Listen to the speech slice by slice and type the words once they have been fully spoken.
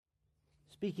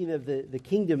Speaking of the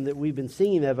kingdom that we've been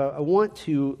singing of, I want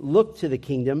to look to the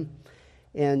kingdom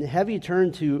and have you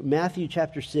turn to Matthew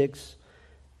chapter 6,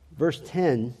 verse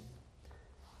 10.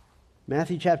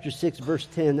 Matthew chapter 6, verse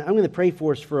 10. I'm going to pray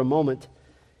for us for a moment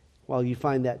while you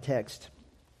find that text.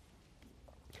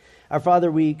 Our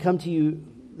Father, we come to you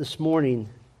this morning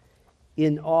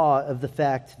in awe of the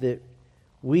fact that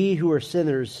we who are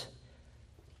sinners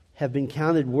have been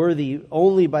counted worthy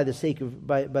only by the sake of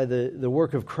by the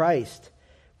work of Christ.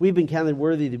 We've been counted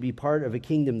worthy to be part of a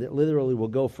kingdom that literally will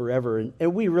go forever,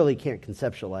 and we really can't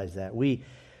conceptualize that. We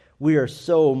are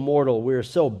so mortal. We are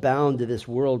so bound to this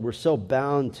world. We're so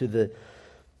bound to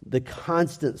the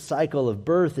constant cycle of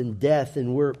birth and death,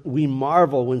 and we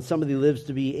marvel when somebody lives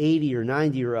to be 80 or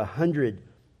 90 or 100.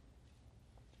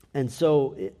 And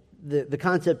so the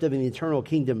concept of an eternal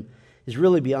kingdom is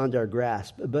really beyond our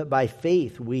grasp. But by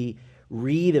faith, we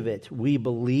read of it, we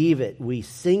believe it, we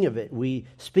sing of it, we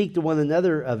speak to one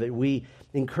another of it, we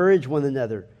encourage one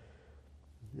another.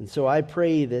 And so I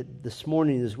pray that this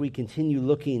morning, as we continue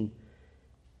looking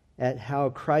at how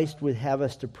Christ would have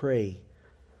us to pray,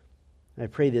 I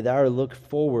pray that our look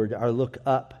forward, our look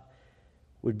up,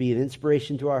 would be an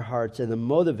inspiration to our hearts and a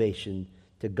motivation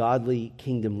to godly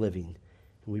kingdom living.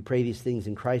 And we pray these things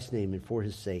in Christ's name and for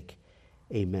His sake.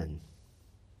 Amen.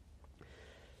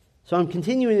 So I'm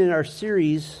continuing in our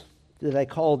series that I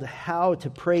called How to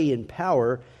Pray in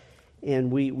Power,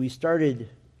 and we started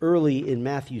early in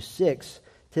Matthew 6.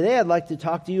 Today I'd like to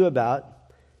talk to you about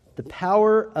the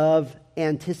power of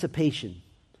anticipation.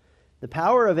 The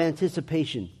power of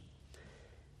anticipation.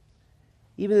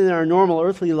 Even in our normal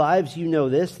earthly lives, you know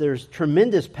this, there's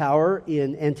tremendous power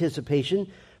in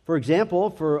anticipation. For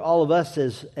example, for all of us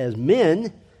as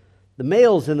men, the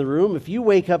males in the room, if you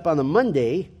wake up on a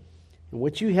Monday, and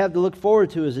what you have to look forward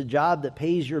to is a job that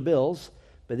pays your bills,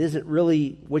 but isn't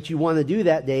really what you want to do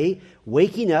that day.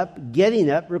 Waking up, getting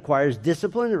up requires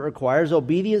discipline. It requires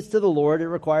obedience to the Lord. It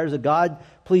requires a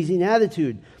God-pleasing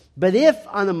attitude. But if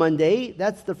on a Monday,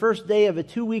 that's the first day of a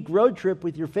 2-week road trip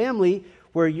with your family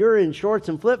where you're in shorts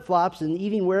and flip-flops and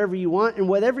eating wherever you want and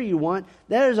whatever you want,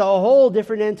 there's a whole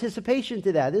different anticipation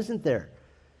to that, isn't there?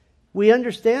 We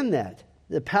understand that.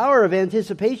 The power of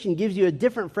anticipation gives you a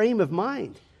different frame of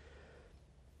mind.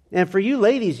 And for you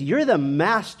ladies, you're the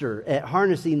master at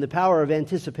harnessing the power of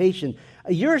anticipation.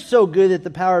 You're so good at the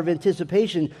power of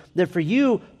anticipation that for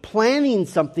you, planning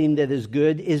something that is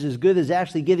as good as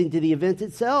actually getting to the event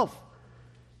itself.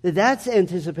 That's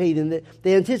anticipating.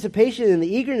 The anticipation and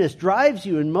the eagerness drives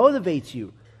you and motivates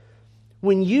you.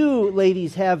 When you,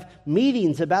 ladies, have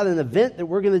meetings about an event that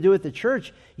we're going to do at the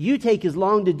church, you take as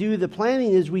long to do the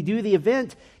planning as we do the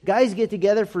event. Guys get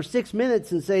together for 6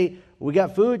 minutes and say, "We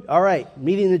got food? All right,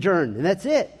 meeting adjourned." And that's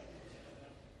it.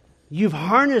 You've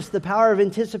harnessed the power of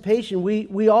anticipation.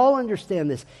 We all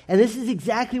understand this. And this is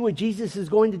exactly what Jesus is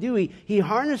going to do. He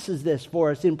harnesses this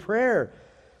for us in prayer.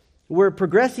 We're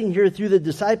progressing here through the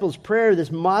disciples' prayer,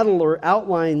 this model or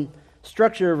outline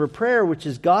structure of a prayer, which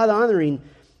is God-honoring.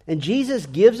 And Jesus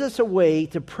gives us a way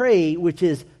to pray which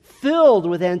is filled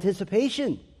with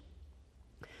anticipation.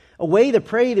 A way to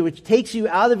pray which takes you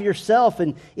out of yourself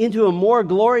and into a more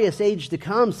glorious age to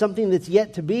come, something that's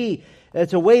yet to be.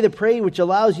 It's a way to pray which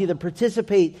allows you to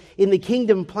participate in the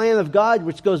kingdom plan of God,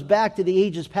 which goes back to the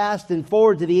ages past and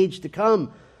forward to the age to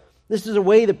come. This is a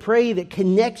way to pray that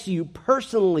connects you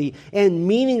personally and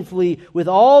meaningfully with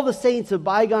all the saints of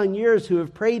bygone years who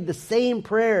have prayed the same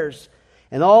prayers,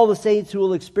 and all the saints who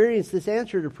will experience this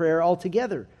answer to prayer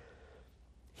altogether.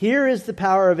 Here is the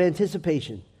power of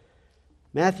anticipation.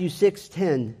 Matthew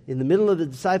 6:10, in the middle of the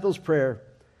disciples' prayer,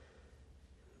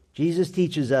 Jesus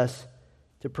teaches us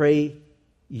to pray,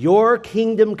 "Your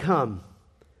kingdom come,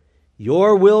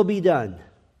 your will be done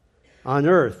on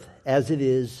earth as it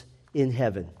is in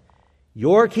heaven."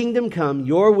 Your kingdom come,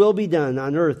 your will be done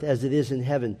on earth as it is in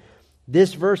heaven.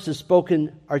 This verse is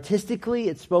spoken artistically,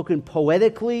 it's spoken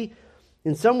poetically,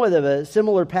 in somewhat of a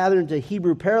similar pattern to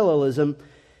Hebrew parallelism.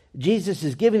 Jesus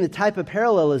is giving the type of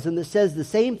parallelism that says the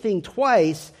same thing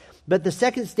twice, but the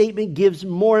second statement gives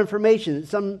more information.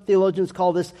 Some theologians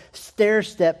call this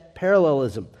stair-step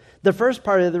parallelism. The first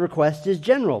part of the request is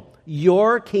general,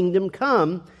 "Your kingdom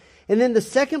come," and then the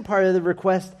second part of the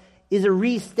request is a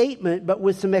restatement, but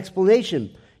with some explanation.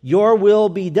 "Your will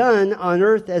be done on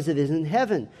earth as it is in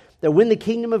heaven." That when the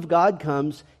kingdom of God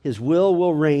comes, His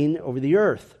will reign over the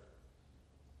earth.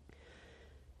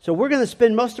 So we're going to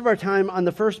spend most of our time on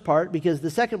the first part because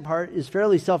the second part is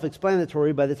fairly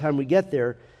self-explanatory by the time we get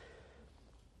there.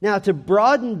 Now, to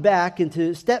broaden back and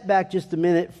to step back just a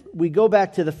minute, we go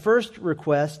back to the first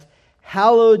request,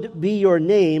 "Hallowed be your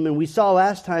name." And we saw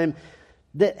last time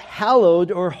that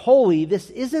hallowed or holy, this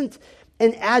isn't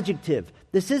an adjective.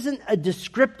 This isn't a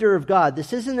descriptor of God.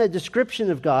 This isn't a description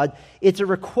of God. It's a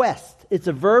request. It's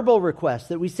a verbal request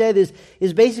that we said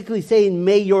is basically saying,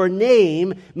 may your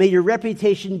name, may your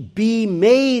reputation be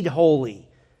made holy.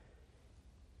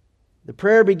 The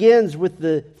prayer begins with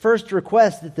the first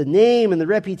request that the name and the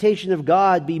reputation of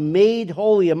God be made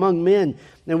holy among men.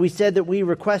 And we said that we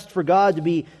request for God to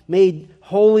be made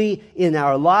holy in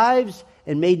our lives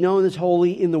and made known as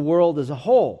holy in the world as a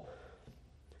whole.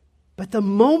 But the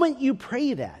moment you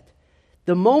pray that,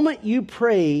 the moment you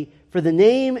pray for the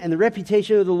name and the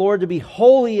reputation of the Lord to be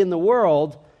holy in the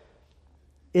world,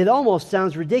 it almost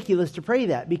sounds ridiculous to pray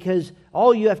that, because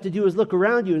all you have to do is look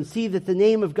around you and see that the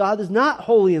name of God is not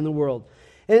holy in the world.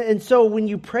 And so when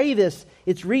you pray this,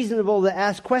 it's reasonable to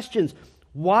ask questions.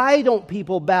 Why don't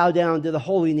people bow down to the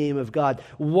holy name of God?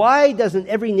 Why doesn't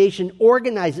every nation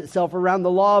organize itself around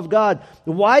the law of God?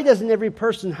 Why doesn't every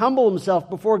person humble himself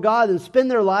before God and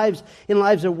spend their lives in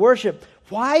lives of worship?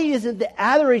 Why isn't the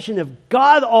adoration of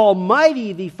God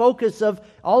Almighty the focus of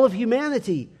all of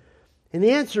humanity? And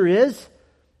the answer is,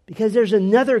 because there's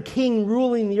another king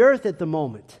ruling the earth at the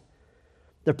moment.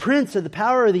 The prince of the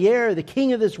power of the air, the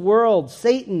king of this world,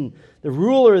 Satan, the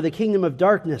ruler of the kingdom of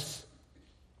darkness.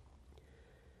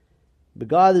 But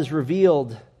God has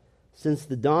revealed since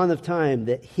the dawn of time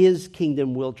that His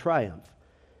kingdom will triumph.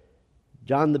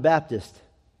 John the Baptist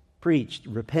preached,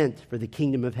 repent, for the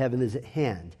kingdom of heaven is at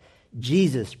hand.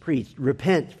 Jesus preached,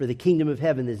 repent, for the kingdom of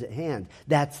heaven is at hand.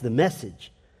 That's the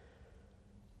message.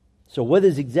 So what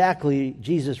is exactly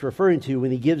Jesus referring to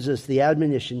when He gives us the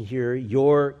admonition here,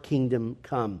 your kingdom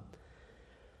come?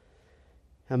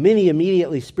 Now, many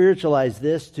immediately spiritualize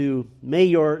this to, may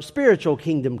your spiritual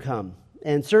kingdom come.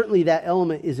 And certainly that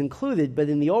element is included, but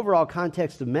in the overall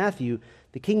context of Matthew,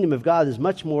 the kingdom of God is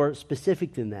much more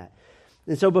specific than that.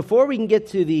 And so before we can get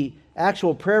to the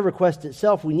actual prayer request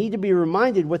itself, we need to be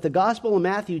reminded what the Gospel of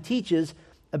Matthew teaches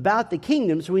about the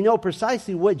kingdom, so we know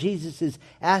precisely what Jesus is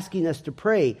asking us to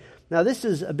pray. Now, this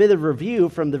is a bit of review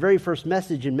from the very first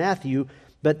message in Matthew,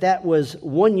 but that was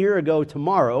 1 year ago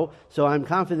tomorrow, so I'm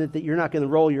confident that you're not going to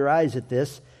roll your eyes at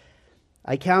this.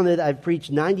 I counted, I've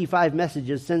preached 95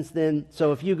 messages since then,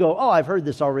 so if you go, oh, I've heard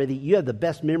this already, you have the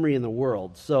best memory in the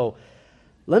world. So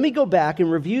let me go back and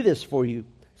review this for you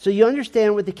so you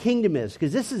understand what the kingdom is,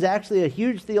 because this is actually a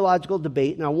huge theological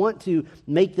debate, and I want to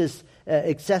make this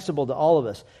accessible to all of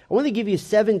us. I want to give you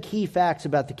 7 key facts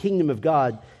about the kingdom of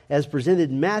God as presented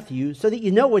in Matthew so that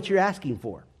you know what you're asking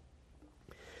for.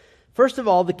 First of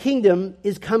all, the kingdom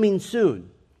is coming soon.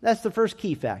 That's the first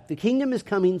key fact. The kingdom is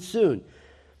coming soon.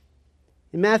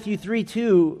 In Matthew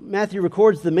 3:2, Matthew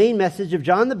records the main message of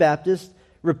John the Baptist,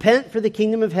 repent for the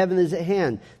kingdom of heaven is at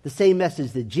hand. The same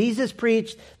message that Jesus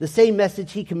preached, the same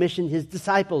message He commissioned His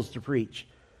disciples to preach.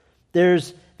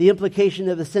 There's the implication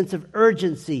of a sense of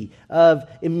urgency, of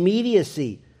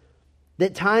immediacy,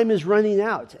 that time is running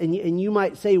out. And you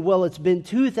might say, well, it's been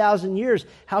 2,000 years.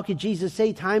 How could Jesus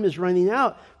say time is running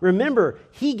out? Remember,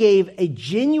 He gave a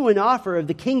genuine offer of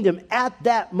the kingdom at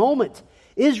that moment.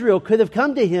 Israel could have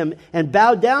come to Him and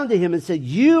bowed down to Him and said,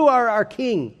 you are our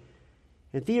king.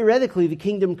 And theoretically, the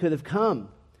kingdom could have come.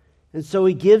 And so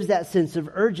He gives that sense of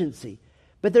urgency.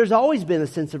 But there's always been a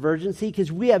sense of urgency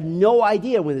because we have no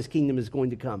idea when this kingdom is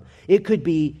going to come. It could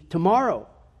be tomorrow.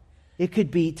 It could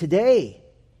be today.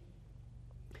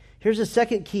 Here's a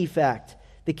second key fact.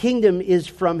 The kingdom is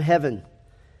from heaven.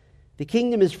 The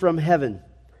kingdom is from heaven.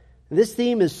 And this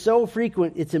theme is so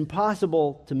frequent, it's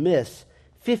impossible to miss.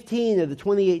 15 of the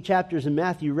 28 chapters in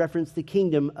Matthew reference the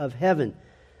kingdom of heaven.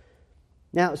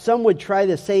 Now, some would try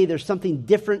to say there's something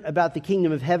different about the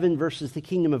kingdom of heaven versus the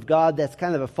kingdom of God. That's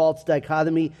kind of a false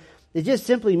dichotomy. It just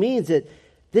simply means that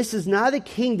this is not a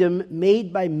kingdom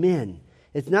made by men.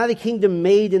 It's not a kingdom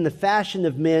made in the fashion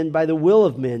of men by the will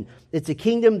of men. It's a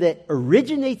kingdom that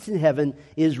originates in heaven,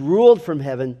 is ruled from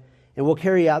heaven, and will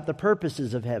carry out the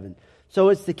purposes of heaven. So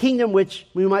it's the kingdom which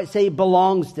we might say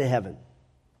belongs to heaven.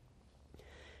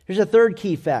 Here's a third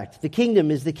key fact. The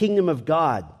kingdom is the kingdom of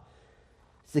God.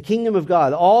 It's the kingdom of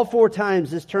God. All 4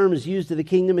 times this term is used of the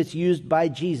kingdom, it's used by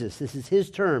Jesus. This is His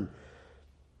term.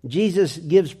 Jesus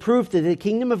gives proof that the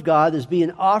kingdom of God is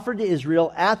being offered to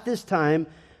Israel at this time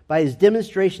by His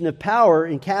demonstration of power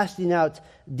in casting out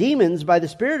demons by the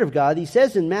Spirit of God. He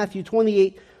says in Matthew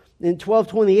 28, in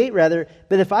 12:28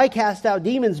 but if I cast out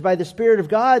demons by the Spirit of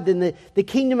God, then the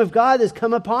kingdom of God has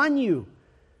come upon you.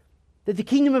 That the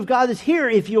kingdom of God is here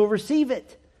if you'll receive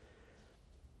it.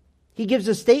 He gives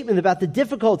a statement about the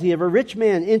difficulty of a rich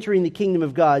man entering the kingdom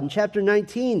of God. In chapter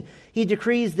 19, He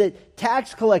decrees that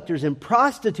tax collectors and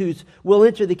prostitutes will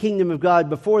enter the kingdom of God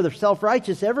before the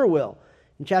self-righteous ever will.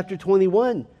 in chapter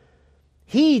 21.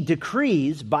 He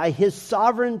decrees by his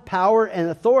sovereign power and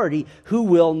authority who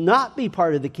will not be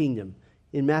part of the kingdom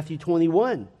in Matthew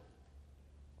 21.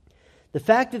 The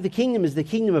fact that the kingdom is the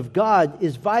kingdom of God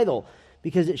is vital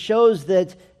because it shows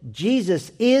that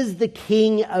Jesus is the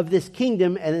king of this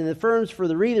kingdom, and it affirms for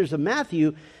the readers of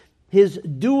Matthew his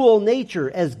dual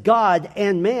nature as God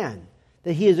and man,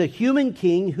 that he is a human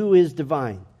king who is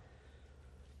divine.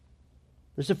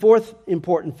 There's a fourth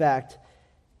important fact.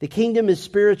 The kingdom is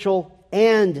spiritual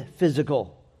and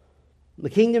physical. The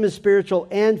kingdom is spiritual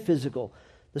and physical.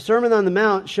 The Sermon on the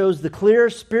Mount shows the clear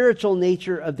spiritual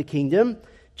nature of the kingdom.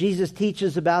 Jesus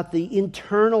teaches about the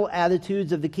internal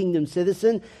attitudes of the kingdom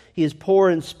citizen. He is poor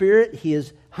in spirit. He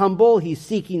is humble. He's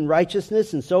seeking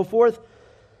righteousness and so forth.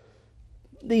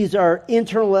 These are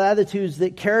internal attitudes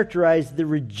that characterize the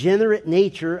regenerate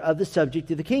nature of the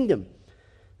subject of the kingdom.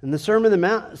 And the Sermon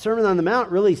on the Mount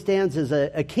really stands as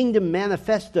a kingdom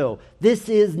manifesto. This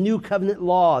is new covenant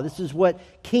law. This is what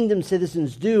kingdom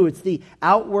citizens do. It's the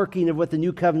outworking of what the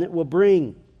new covenant will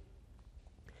bring.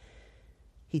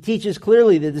 He teaches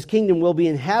clearly that this kingdom will be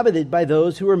inhabited by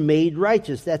those who are made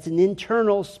righteous. That's an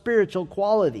internal spiritual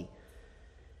quality.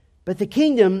 But the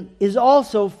kingdom is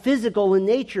also physical in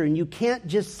nature, and you can't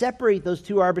just separate those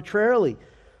two arbitrarily.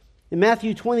 In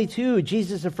Matthew 22,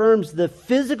 Jesus affirms the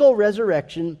physical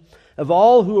resurrection of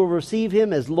all who will receive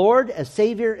him as Lord, as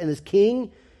Savior, and as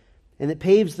King, and it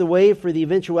paves the way for the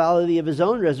eventuality of his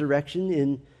own resurrection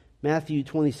in Matthew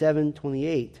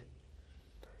 27:28.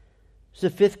 There's a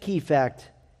fifth key fact.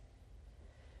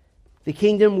 The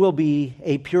kingdom will be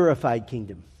a purified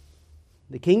kingdom.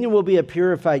 The kingdom will be a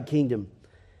purified kingdom.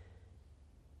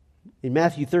 In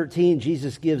Matthew 13,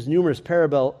 Jesus gives numerous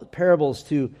parables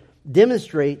to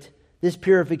demonstrate this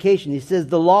purification. He says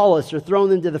the lawless are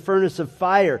thrown into the furnace of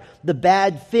fire. The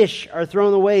bad fish are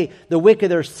thrown away. The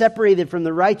wicked are separated from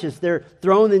the righteous. They're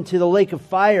thrown into the lake of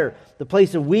fire, the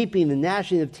place of weeping and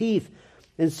gnashing of teeth.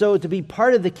 And so to be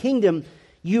part of the kingdom,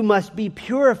 you must be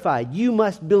purified. You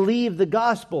must believe the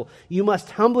gospel. You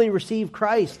must humbly receive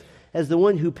Christ as the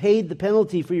one who paid the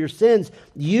penalty for your sins.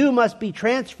 You must be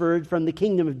transferred from the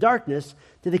kingdom of darkness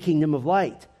to the kingdom of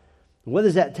light. What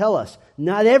does that tell us?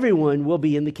 Not everyone will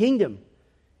be in the kingdom.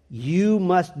 You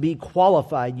must be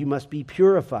qualified. You must be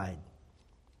purified.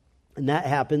 And that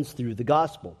happens through the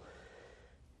gospel.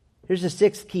 Here's the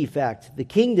sixth key fact. The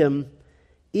kingdom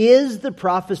is the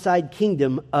prophesied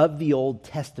kingdom of the Old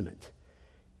Testament.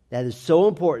 That is so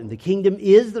important. The kingdom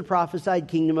is the prophesied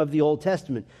kingdom of the Old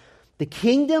Testament. The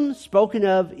kingdom spoken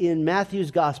of in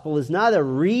Matthew's gospel is not a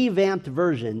revamped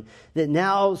version that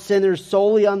now centers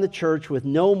solely on the church with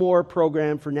no more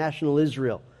program for national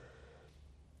Israel.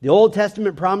 The Old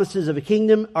Testament promises of a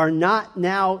kingdom are not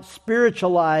now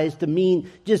spiritualized to mean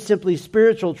just simply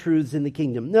spiritual truths in the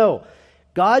kingdom. No,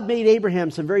 God made Abraham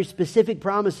some very specific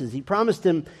promises. He promised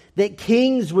him that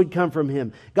kings would come from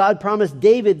him. God promised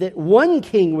David that one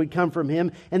king would come from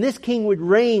him, and this king would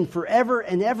reign forever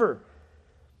and ever.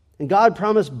 And God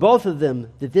promised both of them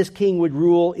that this king would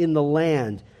rule in the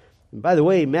land. And by the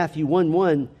way, Matthew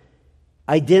 1:1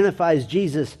 identifies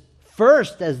Jesus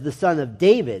first as the son of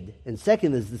David and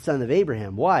second as the son of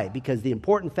Abraham. Why? Because the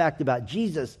important fact about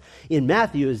Jesus in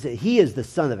Matthew is that he is the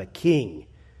son of a king.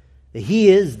 That he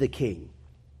is the king.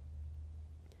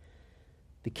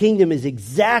 The kingdom is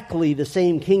exactly the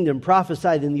same kingdom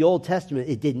prophesied in the Old Testament.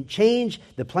 It didn't change.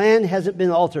 The plan hasn't been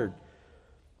altered.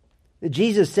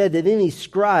 Jesus said that any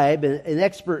scribe, an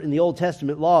expert in the Old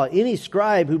Testament law, any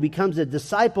scribe who becomes a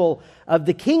disciple of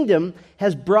the kingdom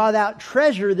has brought out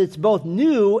treasure that's both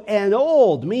new and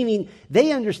old, meaning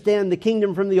they understand the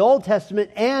kingdom from the Old Testament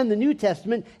and the New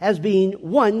Testament as being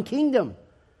one kingdom.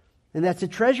 And that's a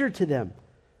treasure to them.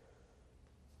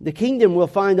 The kingdom will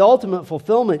find ultimate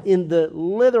fulfillment in the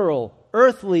literal,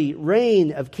 earthly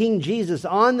reign of King Jesus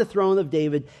on the throne of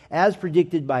David as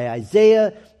predicted by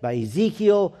Isaiah, by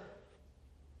Ezekiel,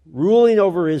 ruling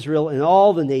over Israel and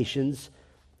all the nations,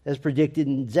 as predicted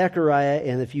in Zechariah.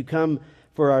 And if you come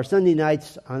for our Sunday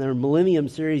nights on our Millennium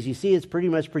series, you see it's pretty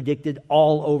much predicted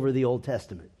all over the Old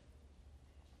Testament.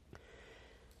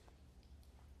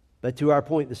 But to our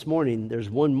point this morning, there's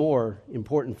one more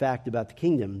important fact about the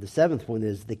kingdom. The seventh one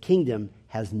is the kingdom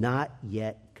has not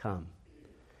yet come.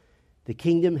 The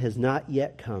kingdom has not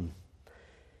yet come.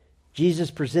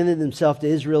 Jesus presented himself to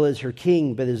Israel as her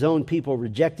king, but his own people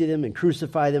rejected him and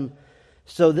crucified him.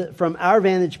 So that from our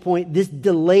vantage point, this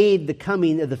delayed the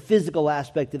coming of the physical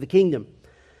aspect of the kingdom.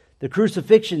 The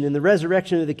crucifixion and the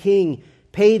resurrection of the king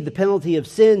paid the penalty of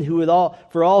sin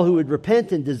for all who would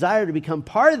repent and desire to become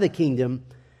part of the kingdom.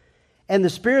 And the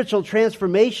spiritual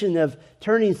transformation of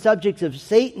turning subjects of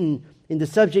Satan into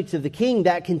subjects of the king,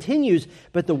 that continues,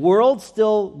 but the world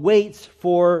still waits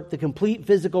for the complete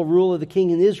physical rule of the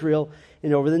king in Israel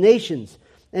and over the nations.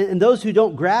 And those who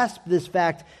don't grasp this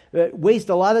fact waste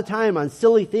a lot of time on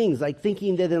silly things like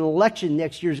thinking that an election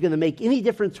next year is going to make any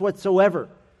difference whatsoever.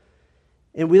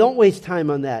 And we don't waste time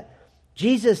on that.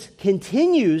 Jesus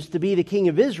continues to be the King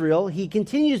of Israel. He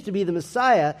continues to be the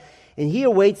Messiah, and he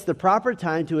awaits the proper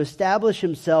time to establish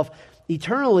himself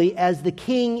eternally as the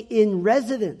King in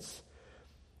residence.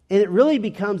 And it really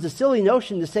becomes a silly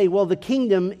notion to say, well, the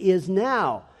kingdom is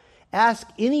now. Ask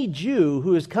any Jew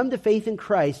who has come to faith in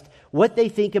Christ what they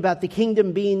think about the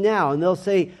kingdom being now, and they'll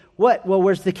say, what? Well,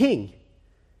 where's the king?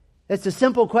 That's a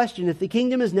simple question. If the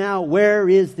kingdom is now, where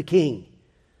is the king?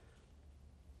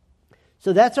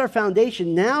 So that's our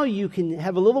foundation. Now you can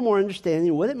have a little more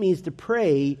understanding of what it means to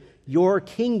pray, your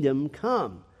kingdom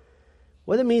come.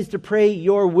 What it means to pray,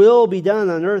 your will be done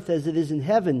on earth as it is in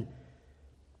heaven.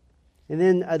 And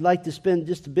then I'd like to spend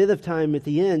just a bit of time at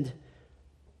the end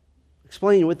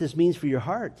explaining what this means for your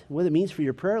heart, what it means for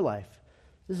your prayer life.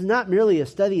 This is not merely a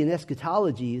study in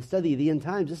eschatology, a study of the end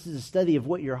times. This is a study of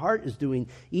what your heart is doing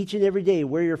each and every day,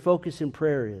 where your focus in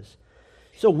prayer is.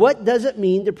 So what does it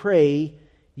mean to pray,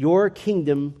 your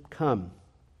kingdom come?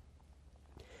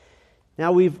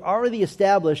 Now, we've already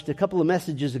established a couple of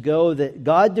messages ago that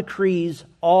God decrees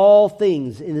all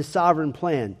things in His sovereign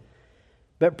plan.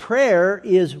 But prayer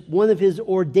is one of His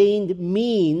ordained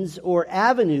means or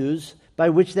avenues by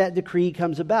which that decree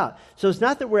comes about. So it's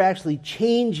not that we're actually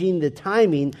changing the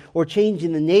timing or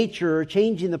changing the nature or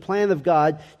changing the plan of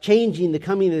God, changing the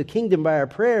coming of the kingdom by our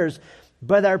prayers,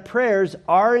 but our prayers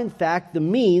are in fact the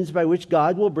means by which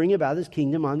God will bring about His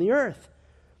kingdom on the earth.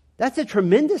 That's a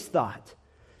tremendous thought.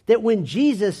 That when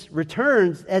Jesus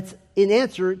returns, that's in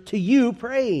answer to you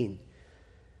praying.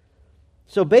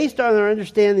 So based on our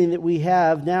understanding that we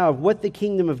have now of what the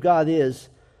kingdom of God is,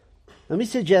 let me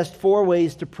suggest 4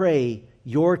 ways to pray,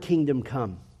 your kingdom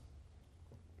come.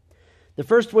 The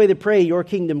first way to pray, your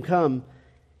kingdom come,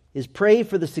 is pray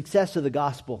for the success of the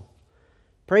gospel.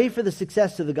 Pray for the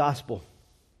success of the gospel.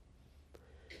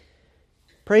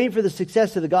 Praying for the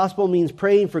success of the gospel means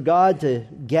praying for God to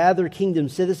gather kingdom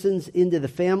citizens into the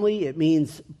family. It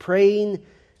means praying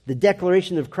the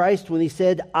declaration of Christ when He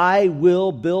said, I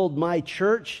will build my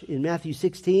church in Matthew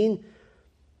 16.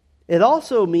 It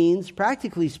also means,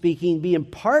 practically speaking, being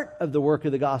part of the work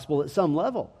of the gospel at some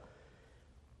level.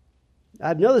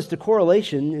 I've noticed a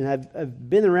correlation, and I've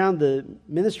been around the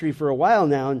ministry for a while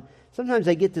now, and sometimes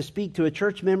I get to speak to a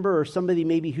church member or somebody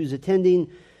maybe who's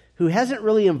attending who hasn't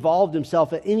really involved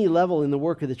himself at any level in the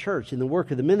work of the church, in the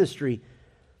work of the ministry.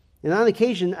 And on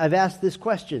occasion, I've asked this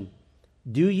question: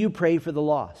 do you pray for the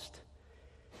lost?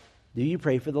 Do you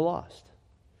pray for the lost?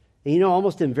 And you know,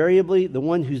 almost invariably, the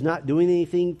one who's not doing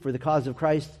anything for the cause of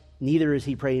Christ, neither is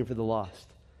he praying for the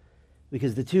lost.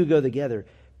 Because the two go together.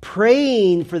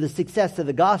 Praying for the success of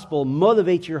the gospel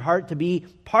motivates your heart to be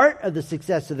part of the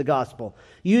success of the gospel.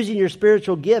 Using your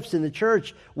spiritual gifts in the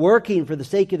church, working for the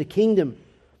sake of the kingdom.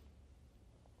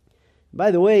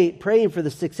 By the way, praying for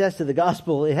the success of the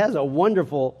gospel, it has a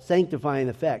wonderful sanctifying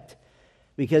effect.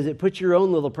 Because it puts your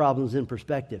own little problems in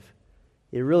perspective.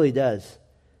 It really does.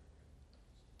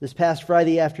 This past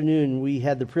Friday afternoon, we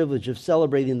had the privilege of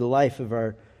celebrating the life of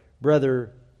our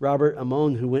brother Robert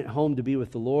Amon, who went home to be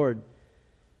with the Lord.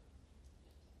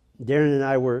 Darren and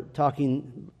I were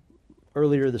talking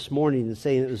earlier this morning and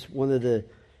saying it was one of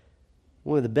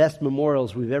the best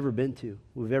memorials we've ever been to,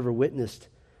 we've ever witnessed.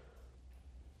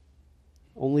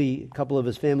 Only a couple of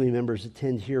his family members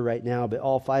attend here right now, but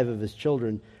all 5 of his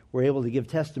children were able to give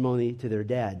testimony to their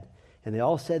dad. And they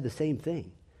all said the same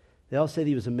thing. They all said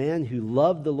he was a man who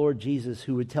loved the Lord Jesus,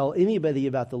 who would tell anybody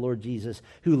about the Lord Jesus,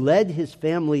 who led his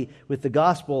family with the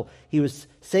gospel. He was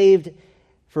saved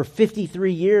for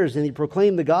 53 years, and he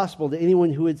proclaimed the gospel to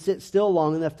anyone who would sit still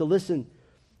long enough to listen.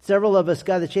 Several of us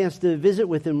got a chance to visit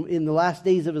with him in the last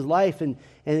days of his life, and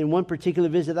in one particular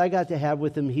visit I got to have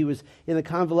with him, he was in a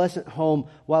convalescent home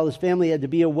while his family had to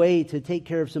be away to take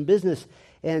care of some business.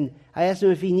 And I asked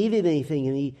him if he needed anything,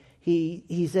 and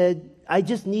he said, I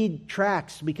just need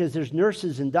tracts because there's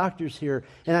nurses and doctors here,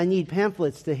 and I need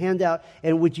pamphlets to hand out.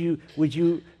 And would you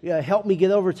help me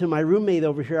get over to my roommate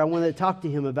over here? I want to talk to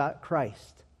him about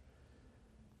Christ.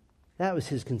 That was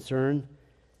his concern.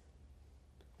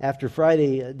 After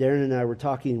Friday, Darren and I were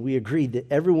talking. We agreed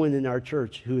that everyone in our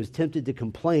church who is tempted to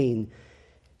complain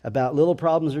about little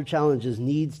problems or challenges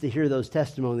needs to hear those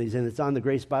testimonies, and it's on the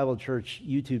Grace Bible Church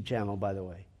YouTube channel, by the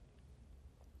way.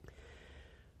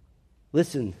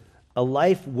 Listen, a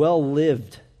life well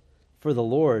lived for the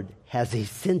Lord has a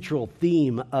central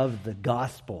theme of the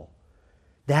gospel.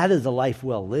 That is a life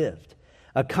well lived.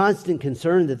 a constant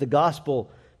concern that the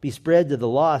gospel be spread to the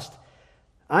lost.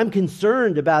 I'm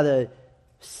concerned about a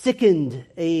sickened,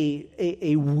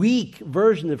 a weak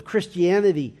version of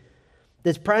Christianity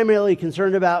that's primarily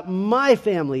concerned about my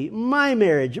family, my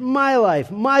marriage, my life,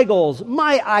 my goals,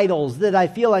 my idols that I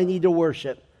feel I need to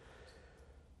worship.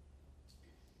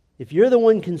 If you're the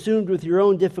one consumed with your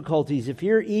own difficulties, if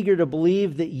you're eager to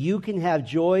believe that you can have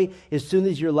joy as soon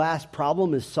as your last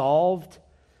problem is solved,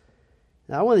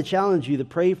 I want to challenge you to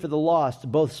pray for the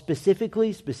lost, both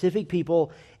specifically, specific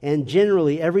people, and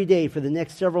generally every day for the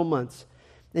next several months.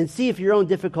 And see if your own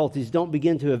difficulties don't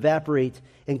begin to evaporate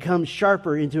and come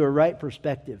sharper into a right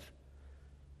perspective.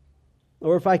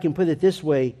 Or if I can put it this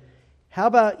way, how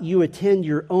about you attend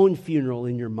your own funeral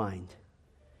in your mind?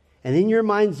 And in your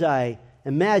mind's eye,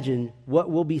 imagine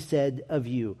what will be said of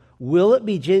you. Will it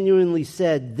be genuinely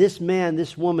said, this man,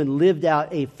 this woman lived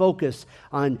out a focus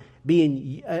on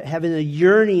having a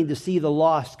yearning to see the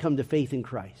lost come to faith in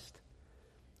Christ?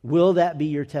 Will that be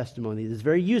your testimony? It is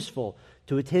very useful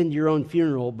to attend your own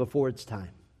funeral before it's time.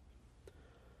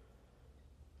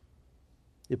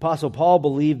 The Apostle Paul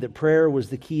believed that prayer was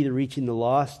the key to reaching the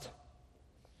lost,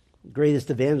 greatest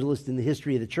evangelist in the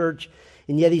history of the church.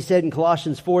 And yet he said in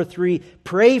Colossians 4:3,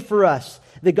 pray for us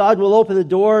that God will open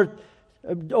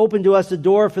to us a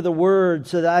door for the word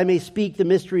so that I may speak the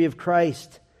mystery of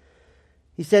Christ.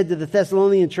 He said to the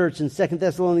Thessalonian church in 2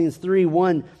 Thessalonians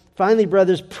 3:1, finally,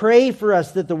 brothers, pray for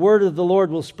us that the word of the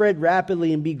Lord will spread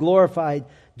rapidly and be glorified,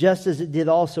 just as it did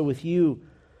also with you.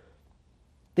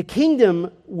 The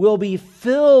kingdom will be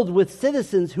filled with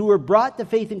citizens who were brought to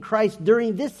faith in Christ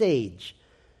during this age.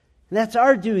 And that's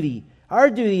our duty. Our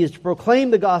duty is to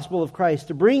proclaim the gospel of Christ,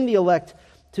 to bring the elect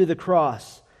to the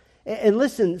cross. And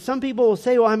listen, some people will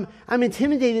say, well, I'm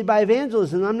intimidated by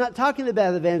evangelism. I'm not talking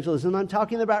about evangelism. I'm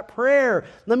talking about prayer.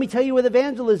 Let me tell you what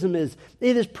evangelism is.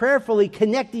 It is prayerfully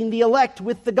connecting the elect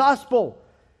with the gospel.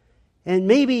 And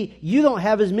maybe you don't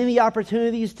have as many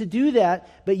opportunities to do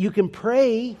that, but you can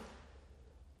pray.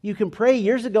 You can pray.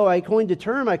 Years ago, I coined a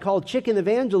term I called chicken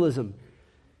evangelism.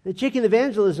 The chicken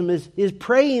evangelism is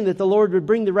praying that the Lord would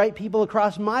bring the right people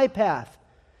across my path.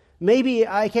 Maybe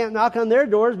I can't knock on their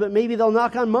doors, but maybe they'll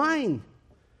knock on mine.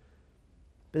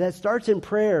 But that starts in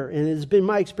prayer, and it has been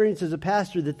my experience as a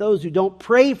pastor that those who don't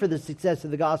pray for the success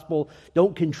of the gospel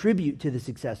don't contribute to the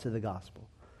success of the gospel.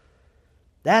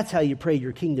 That's how you pray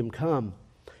your kingdom come.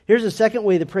 Here's a second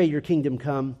way to pray your kingdom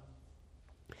come.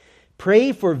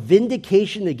 Pray for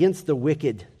vindication against the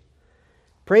wicked.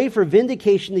 Pray for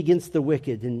vindication against the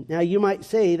wicked. And now you might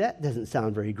say, that doesn't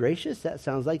sound very gracious. That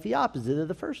sounds like the opposite of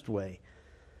the first way.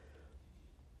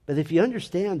 But if you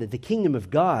understand that the kingdom of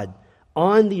God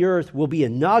on the earth will be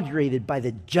inaugurated by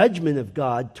the judgment of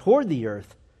God toward the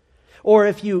earth, or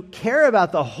if you care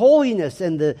about the holiness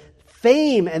and the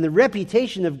fame and the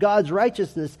reputation of God's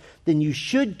righteousness, then you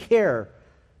should care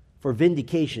for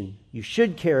vindication. You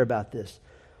should care about this.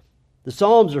 The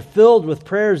Psalms are filled with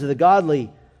prayers of the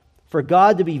godly for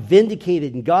God to be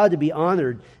vindicated and God to be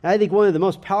honored. And I think one of the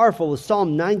most powerful is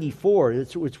Psalm 94. And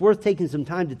it's worth taking some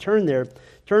time to turn there.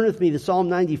 Turn with me to Psalm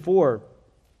 94.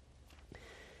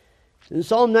 And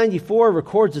Psalm 94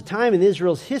 records a time in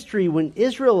Israel's history when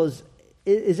Israel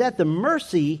is at the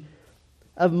mercy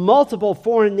of multiple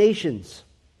foreign nations.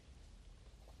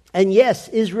 And yes,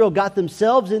 Israel got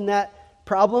themselves in that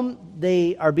problem.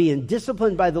 They are being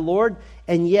disciplined by the Lord,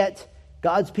 and yet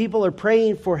God's people are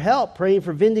praying for help, praying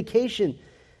for vindication.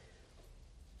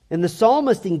 And the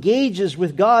psalmist engages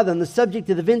with God on the subject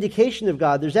of the vindication of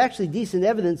God. There's actually decent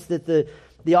evidence that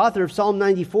the author of Psalm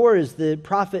 94 is the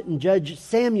prophet and judge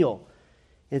Samuel.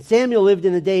 And Samuel lived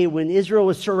in a day when Israel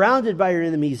was surrounded by her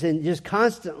enemies and just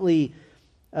constantly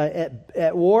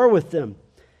at war with them.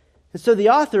 And so the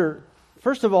author,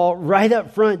 first of all, right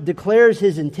up front, declares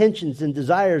his intentions and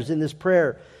desires in this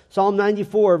prayer. Psalm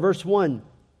 94, verse 1.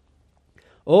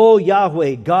 O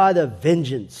Yahweh, God of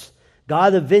vengeance,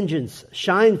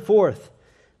 shine forth.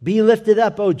 Be lifted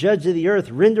up, O judge of the earth.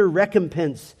 Render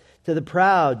recompense to the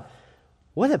proud.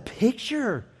 What a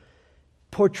picture.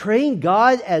 Portraying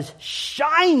God as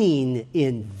shining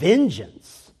in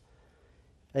vengeance.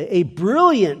 A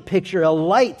brilliant picture, a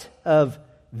light of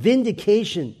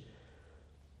vindication.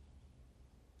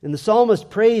 And the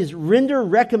psalmist prays, render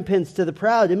recompense to the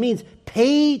proud. It means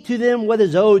pay to them what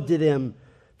is owed to them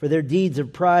for their deeds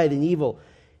of pride and evil.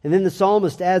 And then the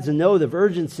psalmist adds a note of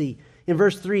urgency. In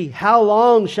verse 3, how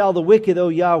long shall the wicked, O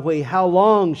Yahweh, how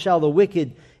long shall the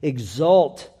wicked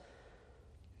exult?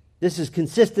 This is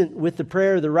consistent with the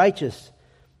prayer of the righteous.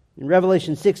 In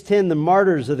Revelation 6:10, the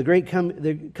martyrs of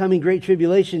the coming great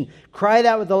tribulation cried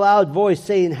out with a loud voice,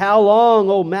 saying, "How long,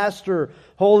 O Master,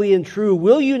 holy and true,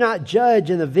 will you not judge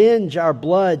and avenge our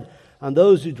blood on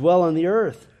those who dwell on the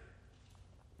earth?"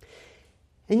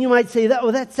 And you might say,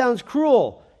 that sounds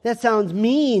cruel. That sounds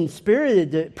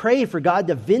mean-spirited to pray for God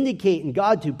to vindicate and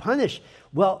God to punish.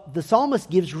 Well, the psalmist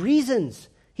gives reasons.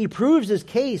 He proves his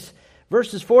case.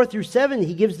 Verses 4 through 7,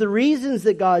 he gives the reasons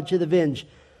that God should avenge.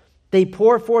 They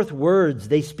pour forth words.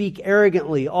 They speak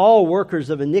arrogantly. All workers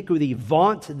of iniquity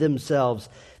vaunt themselves.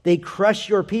 They crush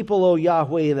your people, O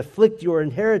Yahweh, and afflict your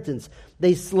inheritance.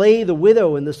 They slay the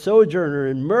widow and the sojourner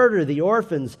and murder the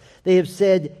orphans. They have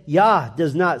said, Yah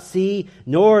does not see,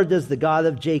 nor does the God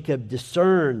of Jacob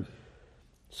discern.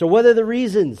 So what are the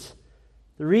reasons?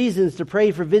 The reasons to pray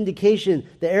for vindication,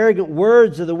 the arrogant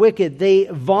words of the wicked, they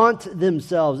vaunt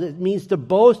themselves. It means to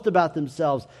boast about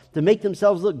themselves, to make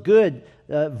themselves look good,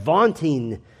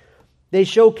 vaunting. They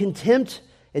show contempt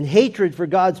and hatred for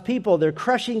God's people. They're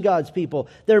crushing God's people.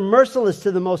 They're merciless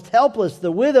to the most helpless,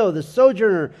 the widow, the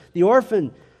sojourner, the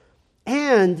orphan.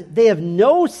 And they have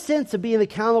no sense of being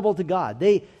accountable to God.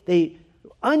 They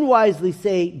unwisely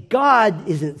say, God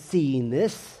isn't seeing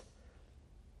this.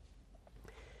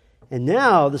 And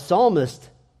now the psalmist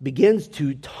begins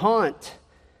to taunt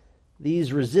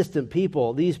these resistant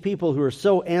people, these people who are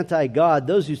so anti-God,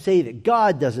 those who say that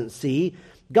God doesn't see,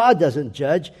 God doesn't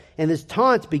judge. And his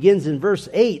taunt begins in verse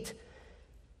 8.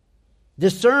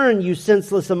 Discern, you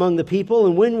senseless among the people,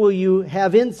 and when will you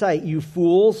have insight, you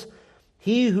fools?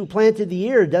 He who planted the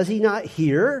ear, does he not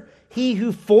hear? He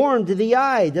who formed the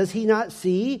eye, does he not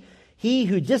see? He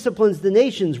who disciplines the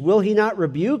nations, will he not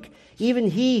rebuke?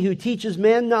 Even he who teaches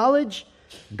man knowledge?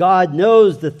 God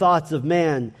knows the thoughts of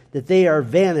man, that they are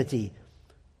vanity.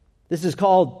 This is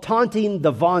called taunting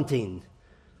the vaunting.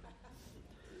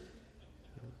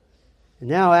 And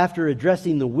now, after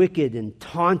addressing the wicked and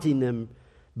taunting them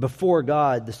before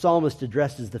God, the psalmist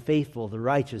addresses the faithful, the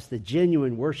righteous, the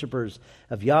genuine worshipers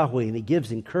of Yahweh, and he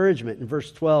gives encouragement in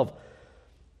verse 12.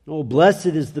 Oh, blessed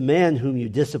is the man whom you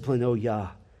discipline, O Yah,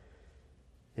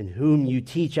 and whom you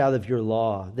teach out of your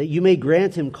law, that you may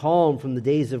grant him calm from the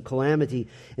days of calamity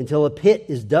until a pit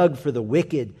is dug for the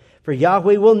wicked. For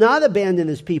Yahweh will not abandon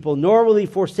his people, nor will he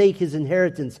forsake his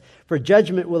inheritance. For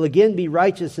judgment will again be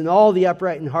righteous, and all the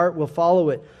upright in heart will follow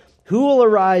it. Who will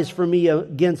arise for me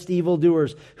against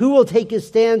evildoers? Who will take his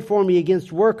stand for me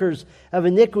against workers of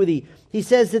iniquity? He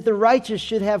says that the righteous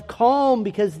should have calm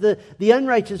because the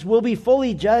unrighteous will be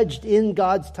fully judged in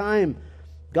God's time.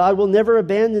 God will never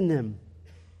abandon them.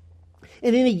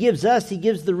 And then he gives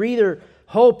the reader,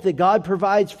 hope that God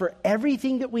provides for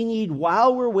everything that we need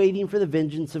while we're waiting for the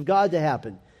vengeance of God to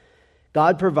happen.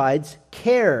 God provides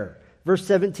care. Verse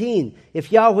 17,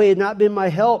 if Yahweh had not been my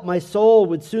help, my soul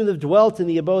would soon have dwelt in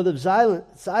the abode of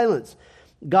silence.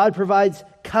 God provides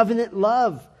covenant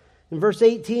love. In verse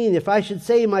 18, if I should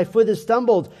say my foot has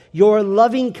stumbled, your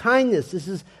loving kindness, this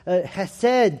is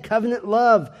hesed, covenant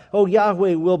love, O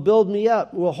Yahweh, will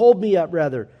hold me up.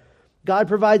 God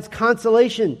provides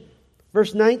consolation.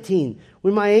 Verse 19,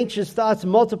 when my anxious thoughts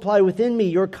multiply within me,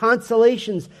 your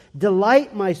consolations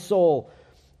delight my soul.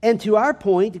 And to our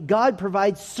point, God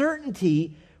provides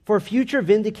certainty for future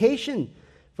vindication.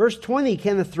 Verse 20,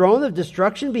 can the throne of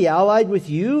destruction be allied with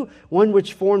you, one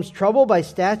which forms trouble by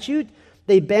statute?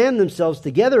 They band themselves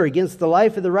together against the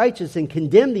life of the righteous and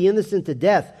condemn the innocent to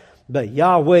death. But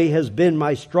Yahweh has been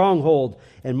my stronghold,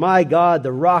 and my God,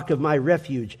 the rock of my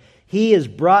refuge. He has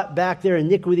brought back their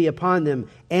iniquity upon them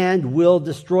and will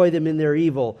destroy them in their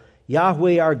evil.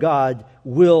 Yahweh our God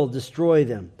will destroy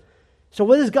them. So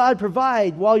what does God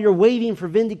provide while you're waiting for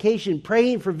vindication,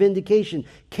 praying for vindication,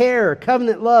 care,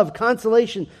 covenant love,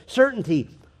 consolation, certainty?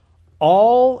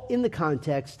 All in the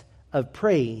context of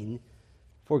praying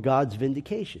for God's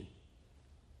vindication.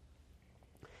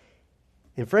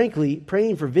 And frankly,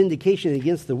 praying for vindication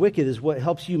against the wicked is what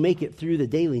helps you make it through the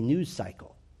daily news cycle.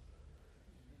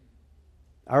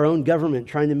 Our own government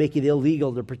trying to make it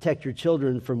illegal to protect your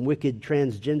children from wicked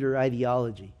transgender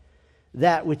ideology.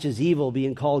 That which is evil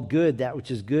being called good, that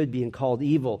which is good being called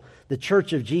evil. The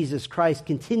Church of Jesus Christ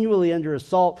continually under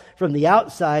assault from the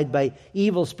outside by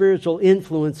evil spiritual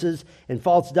influences and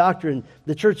false doctrine.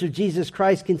 The Church of Jesus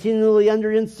Christ continually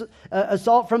under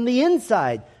assault from the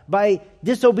inside by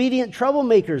disobedient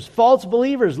troublemakers, false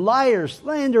believers, liars,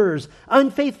 slanderers,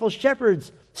 unfaithful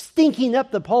shepherds, stinking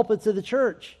up the pulpits of the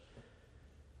church.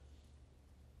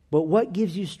 But what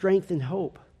gives you strength and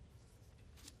hope?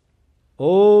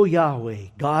 O Yahweh,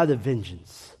 God of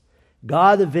vengeance,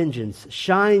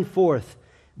 shine forth,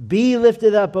 Be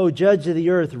lifted up, O judge of the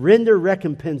earth. Render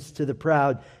recompense to the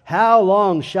proud. How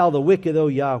long shall the wicked, O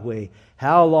Yahweh?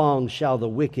 How long shall the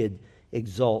wicked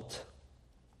exult?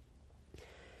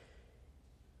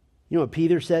 You know what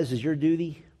Peter says is your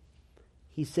duty?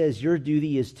 He says your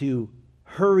duty is to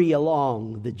hurry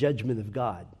along the judgment of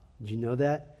God. Did you know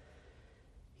that?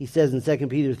 He says in 2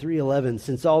 Peter 3:11,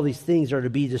 since all these things are to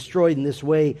be destroyed in this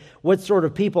way, what sort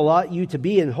of people ought you to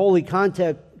be in holy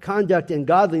conduct and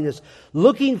godliness,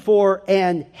 looking for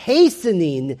and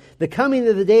hastening the coming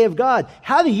of the day of God?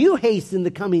 How do you hasten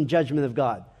the coming judgment of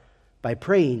God? By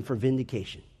praying for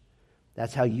vindication.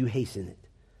 That's how you hasten it.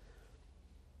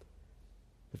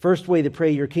 The first way to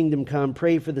pray your kingdom come,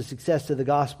 pray for the success of the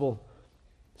gospel.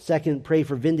 Second, pray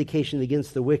for vindication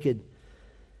against the wicked.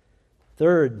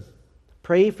 Third,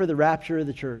 pray for the rapture of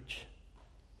the church.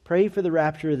 Pray for the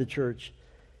rapture of the church.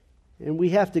 And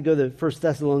we have to go to 1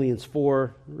 Thessalonians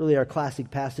 4, really our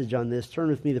classic passage on this. Turn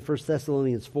with me to 1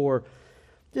 Thessalonians 4,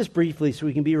 just briefly so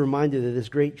we can be reminded of this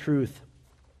great truth.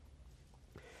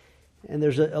 And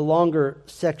there's a longer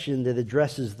section that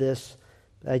addresses this.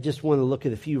 I just want to look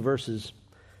at a few verses.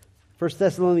 1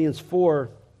 Thessalonians 4,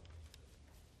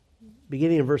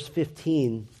 beginning in verse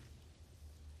 15.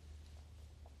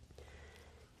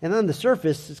 And on the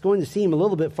surface, it's going to seem a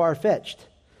little bit far-fetched.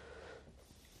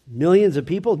 Millions of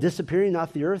people disappearing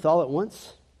off the earth all at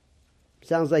once?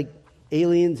 Sounds like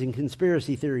aliens and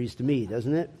conspiracy theories to me,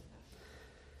 doesn't it?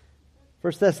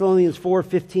 1 Thessalonians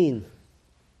 4:15.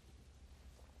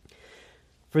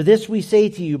 For this we say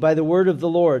to you by the word of the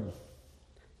Lord,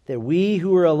 that we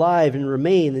who are alive and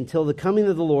remain until the coming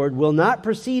of the Lord will not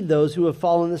precede those who have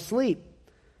fallen asleep.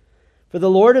 For the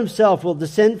Lord himself will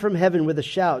descend from heaven with a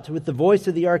shout, with the voice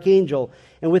of the archangel,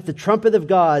 and with the trumpet of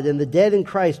God, and the dead in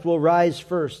Christ will rise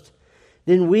first.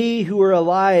 Then we who are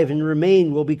alive and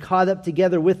remain will be caught up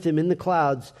together with them in the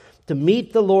clouds to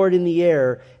meet the Lord in the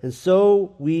air, and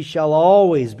so we shall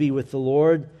always be with the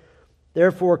Lord.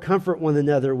 Therefore comfort one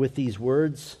another with these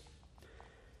words.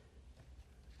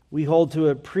 We hold to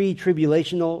a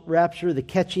pre-tribulational rapture, the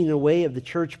catching away of the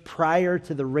church prior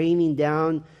to the raining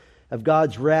down of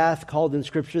God's wrath, called in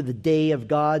Scripture the day of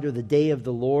God or the day of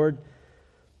the Lord.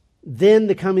 Then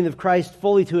the coming of Christ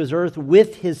fully to his earth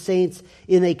with his saints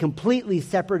in a completely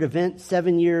separate event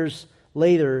 7 years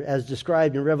later, as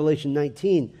described in Revelation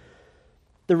 19.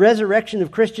 The resurrection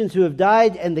of Christians who have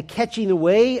died and the catching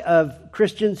away of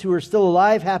Christians who are still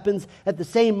alive happens at the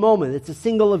same moment. It's a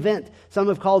single event. Some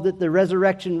have called it the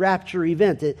resurrection rapture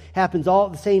event. It happens all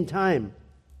at the same time.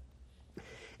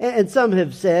 And some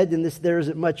have said, and there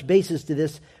isn't much basis to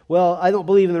this, well, I don't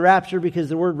believe in the rapture because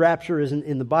the word rapture isn't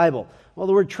in the Bible. Well,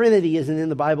 the word Trinity isn't in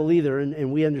the Bible either,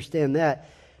 and we understand that.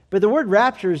 But the word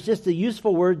rapture is just a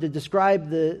useful word to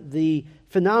describe the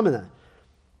phenomena.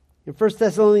 In 1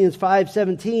 Thessalonians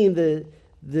 5:17,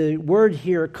 the word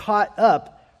here, caught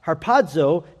up,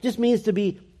 harpazo, just means to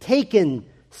be taken,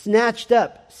 snatched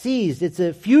up, seized. It's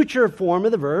a future form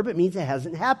of the verb. It means it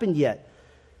hasn't happened yet.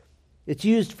 It's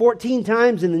used 14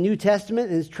 times in the New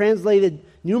Testament and is translated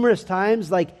numerous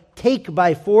times like take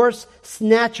by force,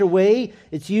 snatch away.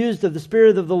 It's used of the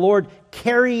Spirit of the Lord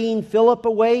carrying Philip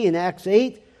away in Acts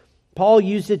 8. Paul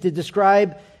used it to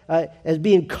describe as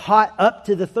being caught up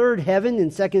to the third heaven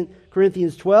in 2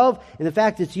 Corinthians 12. And in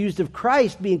fact, it's used of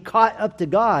Christ being caught up to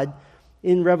God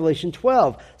in Revelation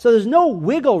 12. So there's no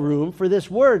wiggle room for this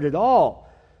word at all.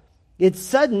 It's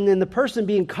sudden, and the person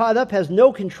being caught up has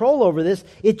no control over this.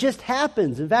 It just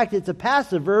happens. In fact, it's a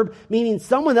passive verb, meaning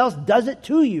someone else does it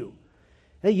to you.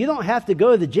 Hey, you don't have to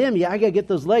go to the gym. Yeah, I got to get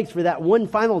those legs for that one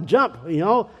final jump,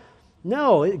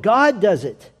 No, God does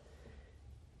it.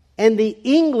 And the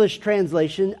English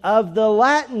translation of the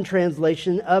Latin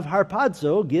translation of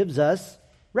harpazo gives us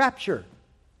rapture.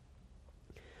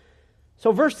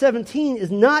 So verse 17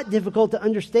 is not difficult to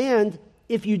understand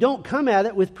if you don't come at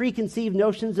it with preconceived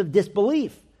notions of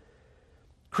disbelief.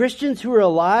 Christians who are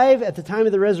alive at the time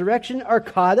of the resurrection are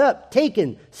caught up,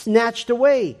 taken, snatched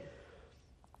away.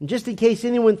 And just in case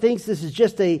anyone thinks this is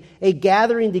just a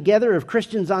gathering together of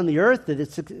Christians on the earth, that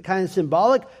it's kind of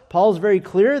symbolic, Paul's very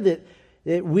clear that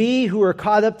we who are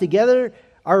caught up together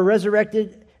are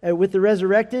resurrected with the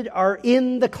resurrected are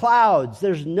in the clouds.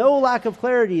 There's no lack of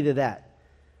clarity to that.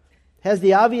 Has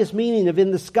the obvious meaning of in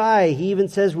the sky. He even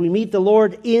says we meet the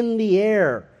Lord in the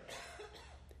air.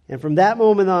 And from that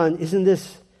moment on, isn't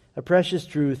this a precious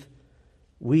truth?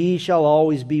 We shall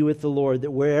always be with the Lord, that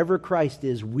wherever Christ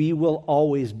is, we will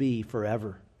always be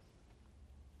forever.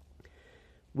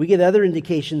 We get other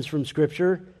indications from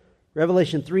Scripture.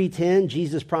 Revelation 3:10,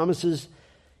 Jesus promises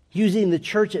Using the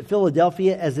church at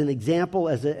Philadelphia as an example,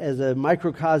 as a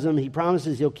microcosm, he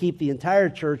promises he'll keep the entire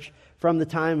church from the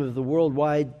time of the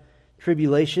worldwide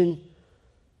tribulation.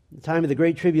 The time of the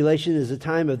Great Tribulation is a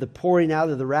time of the pouring out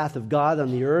of the wrath of God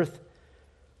on the earth.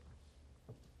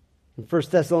 In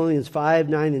 1 Thessalonians 5,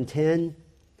 9, and 10,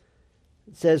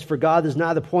 it says, "For God has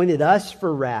not appointed us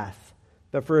for wrath,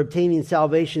 but for obtaining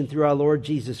salvation through our Lord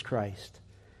Jesus Christ,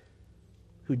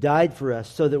 who died for us,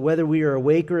 so that whether we are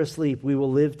awake or asleep, we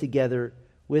will live together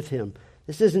with him."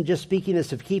 This isn't just speaking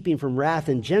us of keeping from wrath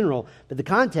in general, but the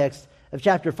context of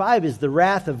chapter 5 is the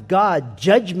wrath of God.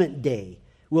 Judgment Day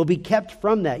will be kept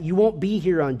from that. You won't be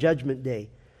here on Judgment Day.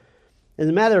 As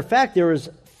a matter of fact, there was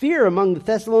fear among the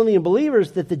Thessalonian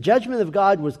believers that the judgment of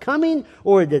God was coming,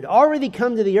 or it had already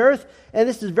come to the earth, and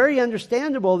this is very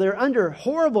understandable. They're under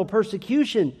horrible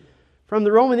persecution from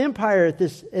the Roman Empire at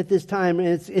this time, and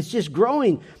it's just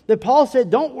growing. But Paul said,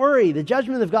 don't worry, the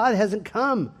judgment of God hasn't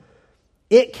come.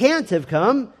 It can't have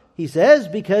come, he says,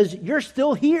 because you're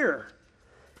still here.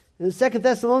 In 2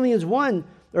 Thessalonians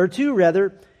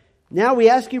 2, "Now we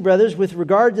ask you, brothers, with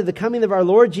regard to the coming of our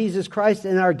Lord Jesus Christ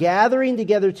and our gathering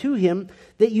together to him,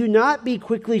 that you not be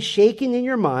quickly shaken in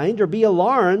your mind, or be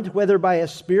alarmed, whether by a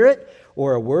spirit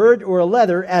or a word or a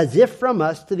letter, as if from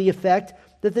us, to the effect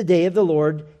that the day of the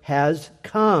Lord has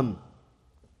come."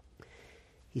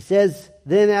 He says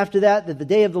then after that the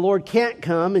day of the Lord can't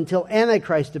come until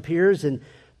Antichrist appears, and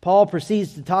Paul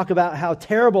proceeds to talk about how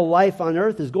terrible life on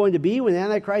earth is going to be when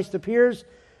Antichrist appears.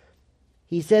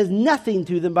 He says nothing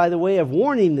to them by the way of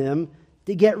warning them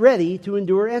to get ready to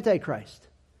endure Antichrist.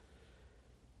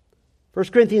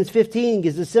 1 Corinthians 15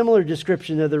 gives a similar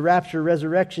description of the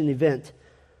rapture-resurrection event.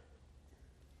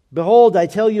 "Behold, I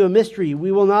tell you a mystery.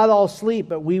 We will not all sleep,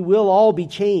 but we will all be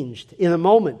changed in a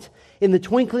moment, in the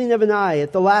twinkling of an eye,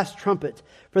 at the last trumpet.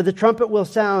 For the trumpet will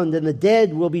sound, and the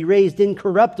dead will be raised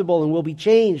incorruptible and will be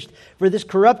changed. For this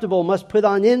corruptible must put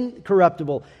on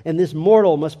incorruptible, and this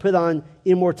mortal must put on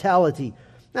immortality."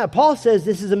 Now, Paul says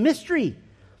this is a mystery.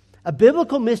 A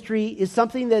biblical mystery is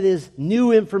something that is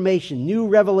new information, new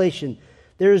revelation.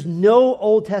 There is no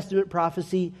Old Testament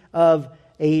prophecy of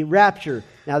a rapture.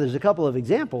 Now, there's a couple of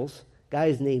examples.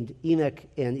 Guys named Enoch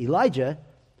and Elijah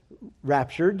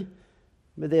raptured.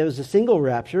 But there was a single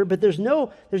rapture, but there's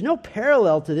no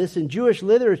parallel to this in Jewish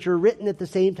literature written at the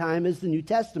same time as the New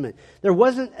Testament. There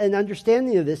wasn't an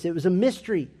understanding of this. It was a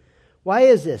mystery. Why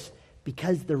is this?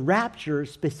 Because the rapture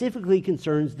specifically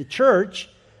concerns the church,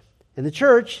 and the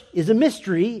church is a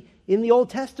mystery in the Old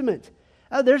Testament.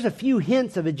 There's a few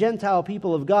hints of a Gentile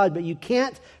people of God, but you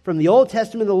can't, from the Old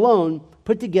Testament alone,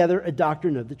 put together a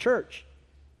doctrine of the church.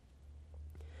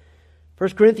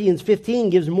 1 Corinthians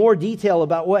 15 gives more detail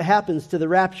about what happens to the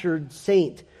raptured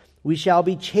saint. "We shall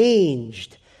be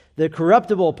changed. The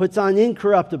corruptible puts on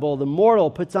incorruptible. The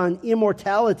mortal puts on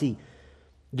immortality."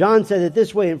 John said it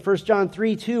this way in 1 John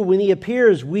 3:2, "When he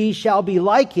appears, we shall be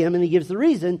like him." And he gives the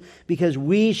reason, because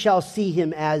we shall see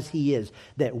him as he is.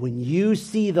 That when you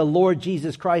see the Lord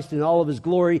Jesus Christ in all of his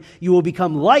glory, you will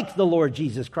become like the Lord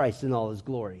Jesus Christ in all his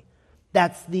glory.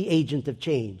 That's the agent of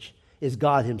change, is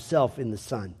God himself in the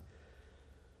Son.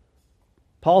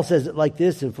 Paul says it like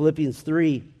this in Philippians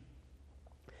 3,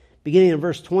 beginning in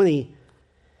verse 20.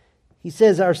 He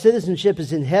says, "Our citizenship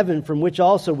is in heaven, from which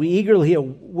also we eagerly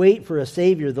wait for a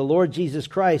Savior, the Lord Jesus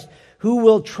Christ, who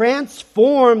will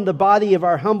transform the body of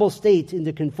our humble state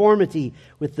into conformity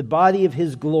with the body of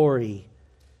his glory."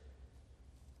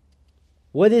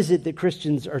 What is it that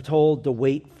Christians are told to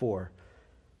wait for?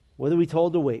 What are we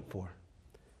told to wait for?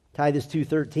 Titus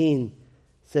 2:13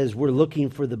 says we're looking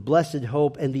for the blessed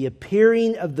hope and the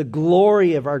appearing of the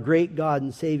glory of our great God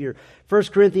and Savior.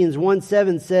 1 Corinthians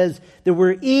 1:7 says that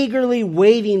we're eagerly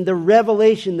waiting the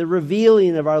revelation, the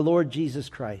revealing of our Lord Jesus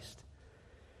Christ.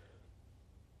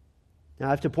 Now I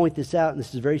have to point this out, and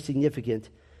this is very significant.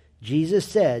 Jesus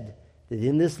said that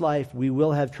in this life we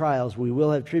will have trials, we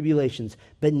will have tribulations,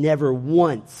 but never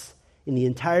once in the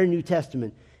entire New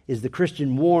Testament is the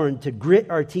Christian warned to grit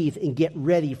our teeth and get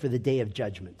ready for the day of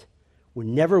judgment. We're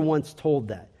never once told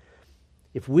that.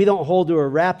 If we don't hold to a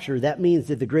rapture, that means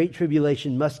that the Great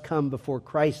Tribulation must come before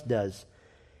Christ does.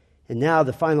 And now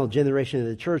the final generation of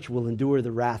the church will endure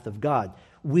the wrath of God.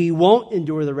 We won't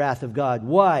endure the wrath of God.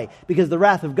 Why? Because the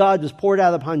wrath of God was poured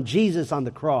out upon Jesus on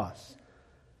the cross.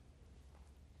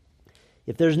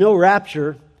 If there's no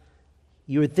rapture,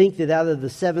 you would think that out of the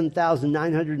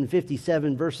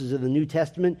 7,957 verses of the New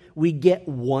Testament, we get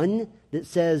one that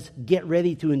says, get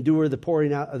ready to endure the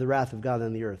pouring out of the wrath of God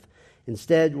on the earth.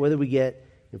 Instead, what do we get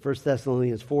in 1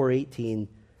 Thessalonians 4:18?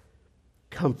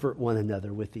 Comfort one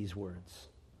another with these words.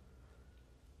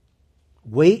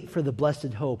 Wait for the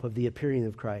blessed hope of the appearing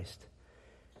of Christ.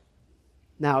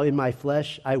 Now, in my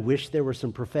flesh, I wish there were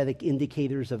some prophetic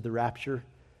indicators of the rapture,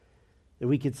 that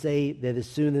we could say that as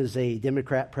soon as a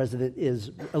Democrat president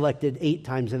is elected 8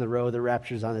 times in a row, the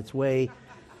rapture's on its way.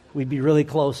 We'd be really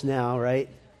close now, right?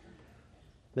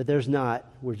 But there's not.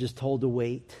 We're just told to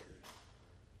wait.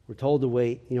 We're told to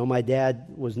wait. You know, my dad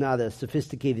was not a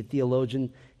sophisticated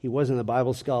theologian. He wasn't a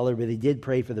Bible scholar, but he did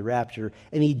pray for the rapture.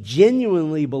 And he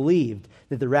genuinely believed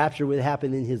that the rapture would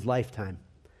happen in his lifetime.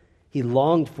 He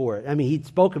longed for it. I mean, he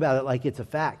spoke about it like it's a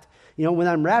fact. You know, when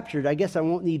I'm raptured, I guess I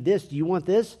won't need this. Do you want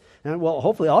this? And well,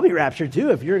 hopefully I'll be raptured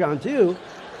too if you're gone too.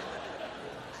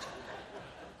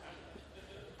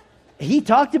 He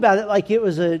talked about it like it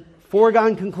was a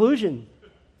foregone conclusion.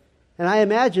 And I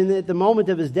imagine that at the moment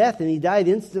of his death, and he died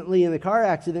instantly in a car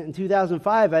accident in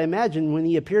 2005, I imagine when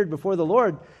he appeared before the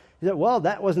Lord, he said, well,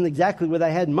 that wasn't exactly what I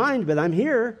had in mind, but I'm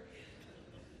here.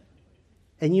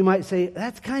 And you might say,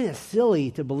 that's kind of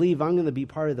silly to believe I'm going to be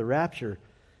part of the rapture.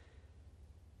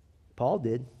 Paul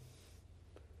did.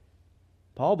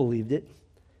 Paul believed it.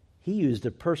 He used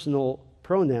a personal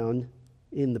pronoun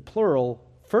in the plural,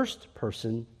 first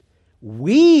person.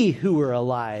 We who are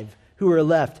alive, who are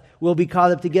left, will be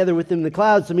caught up together with them in the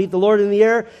clouds to meet the Lord in the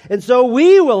air, and so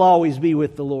we will always be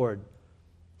with the Lord.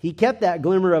 He kept that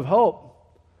glimmer of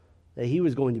hope that he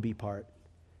was going to be part.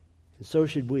 And so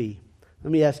should we.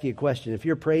 Let me ask you a question. If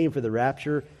you're praying for the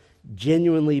rapture,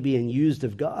 genuinely being used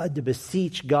of God to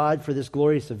beseech God for this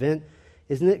glorious event,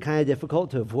 isn't it kind of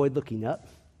difficult to avoid looking up?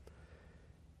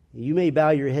 You may bow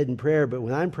your head in prayer, but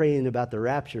when I'm praying about the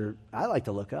rapture, I like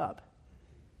to look up.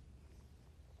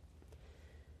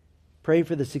 Pray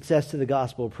for the success of the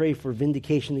gospel. Pray for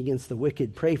vindication against the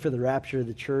wicked. Pray for the rapture of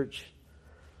the church.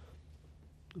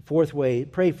 Fourth way,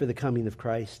 pray for the coming of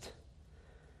Christ.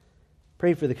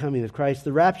 Pray for the coming of Christ.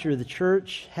 The rapture of the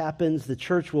church happens. The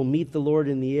church will meet the Lord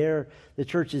in the air. The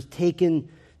church is taken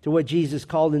to what Jesus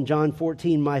called in John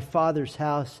 14, my Father's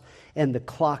house, and the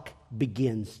clock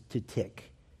begins to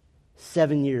tick.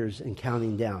 7 years and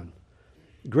counting down.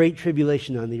 Great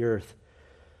tribulation on the earth.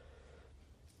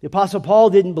 The Apostle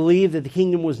Paul didn't believe that the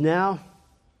kingdom was now.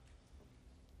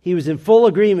 He was in full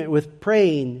agreement with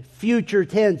praying, future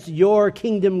tense, your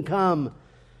kingdom come.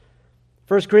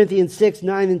 1 Corinthians 6,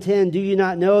 9 and 10, do you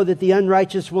not know that the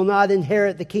unrighteous will not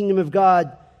inherit the kingdom of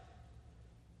God?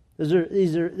 This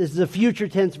is a future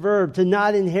tense verb, to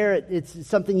not inherit. It's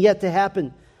something yet to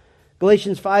happen.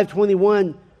 Galatians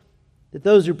 5:21, that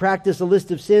those who practice a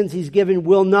list of sins he's given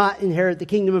will not inherit the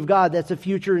kingdom of God. That's a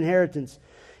future inheritance.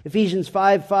 Ephesians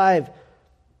 5:5,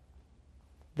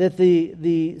 that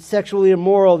the sexually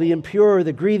immoral, the impure,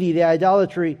 the greedy, the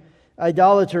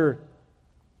idolater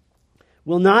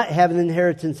will not have an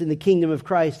inheritance in the kingdom of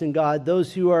Christ and God.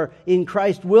 Those who are in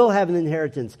Christ will have an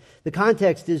inheritance. The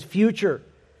context is future.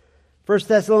 1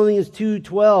 Thessalonians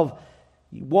 2:12,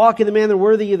 walk in the manner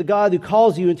worthy of the God who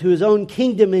calls you into his own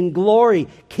kingdom and glory.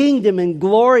 Kingdom and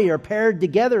glory are paired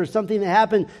together, something that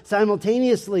happened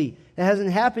simultaneously. It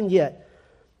hasn't happened yet.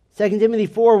 2 Timothy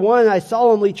 4:1, I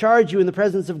solemnly charge you in the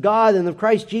presence of God and of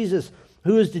Christ Jesus,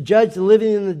 who is to judge the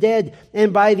living and the dead,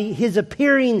 and by his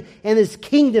appearing and his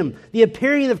kingdom. The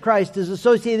appearing of Christ is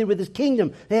associated with his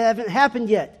kingdom. They haven't happened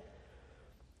yet.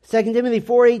 2 Timothy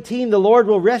 4:18, the Lord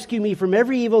will rescue me from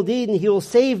every evil deed, and he will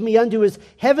save me unto his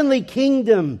heavenly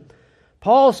kingdom.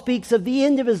 Paul speaks of the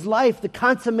end of his life, the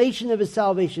consummation of his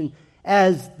salvation,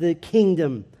 as the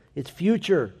kingdom. It's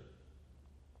future.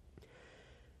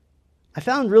 I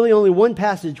found really only one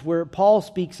passage where Paul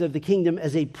speaks of the kingdom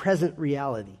as a present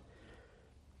reality.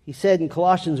 He said in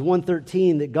Colossians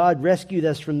 1:13 that God rescued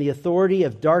us from the authority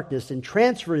of darkness and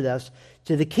transferred us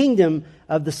to the kingdom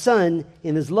of the Son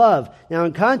in his love. Now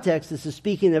in context, this is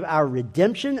speaking of our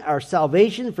redemption, our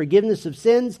salvation, forgiveness of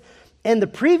sins. And the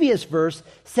previous verse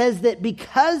says that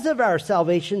because of our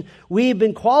salvation, we've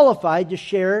been qualified to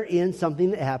share in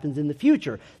something that happens in the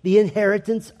future, the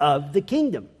inheritance of the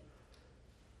kingdom.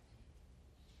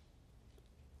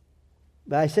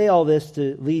 But I say all this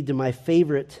to lead to my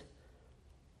favorite,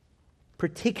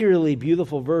 particularly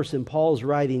beautiful verse in Paul's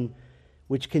writing,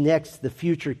 which connects the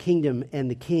future kingdom and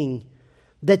the king.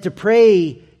 That to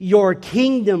pray, your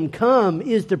kingdom come,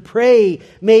 is to pray,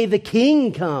 may the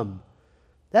king come.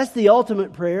 That's the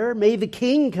ultimate prayer. May the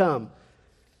king come.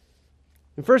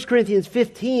 In 1 Corinthians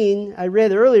 15, I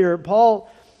read earlier, Paul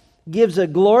gives a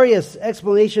glorious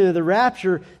explanation of the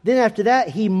rapture. Then after that,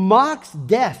 he mocks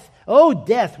death. Oh,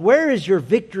 death, where is your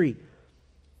victory?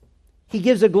 He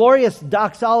gives a glorious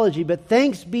doxology, but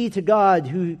thanks be to God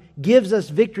who gives us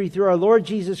victory through our Lord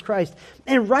Jesus Christ.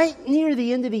 And right near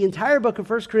the end of the entire book of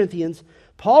 1 Corinthians,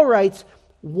 Paul writes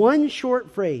one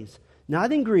short phrase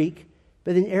not in Greek,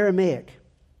 but in Aramaic.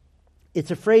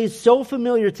 It's a phrase so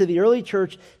familiar to the early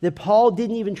church that Paul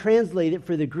didn't even translate it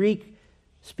for the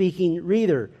Greek-speaking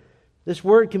reader. This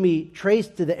word can be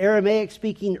traced to the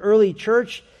Aramaic-speaking early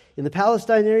church in the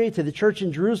Palestine area, to the church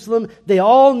in Jerusalem. They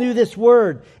all knew this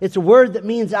word. It's a word that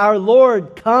means our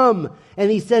Lord, come.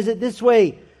 And he says it this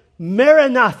way,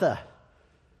 Maranatha,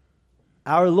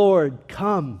 our Lord,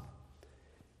 come.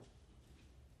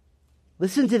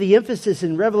 Listen to the emphasis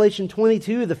in Revelation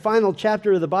 22, the final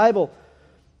chapter of the Bible.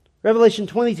 Revelation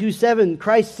 22:7,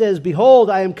 Christ says, behold,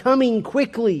 I am coming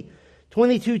quickly.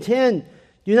 22:10,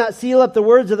 do not seal up the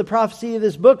words of the prophecy of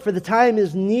this book, for the time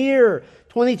is near.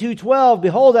 22:12,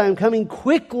 behold, I am coming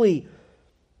quickly.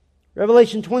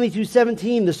 Revelation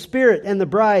 22:17, the Spirit and the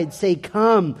bride say,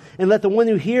 come. And let the one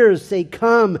who hears say,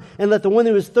 come. And let the one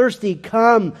who is thirsty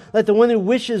come. Let the one who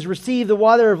wishes receive the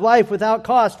water of life without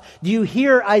cost. Do you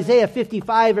hear Isaiah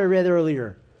 55 I read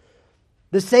earlier?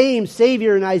 The same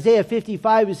Savior in Isaiah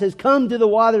 55 who says, come to the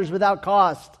waters without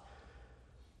cost,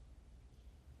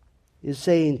 is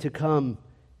saying to come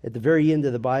at the very end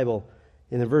of the Bible.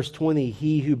 And in verse 20,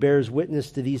 he who bears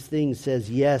witness to these things says,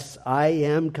 yes, I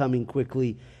am coming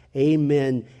quickly.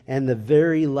 Amen. And the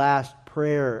very last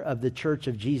prayer of the Church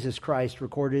of Jesus Christ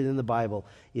recorded in the Bible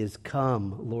is,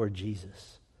 come, Lord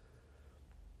Jesus.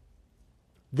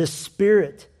 The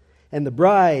Spirit and the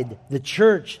bride, the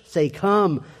church, say,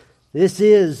 come. This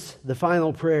is the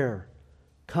final prayer.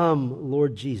 Come,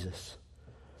 Lord Jesus.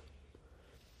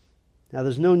 Now,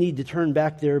 there's no need to turn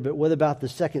back there, but what about the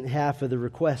second half of the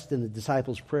request in the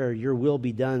disciples' prayer? Your will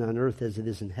be done on earth as it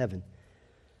is in heaven.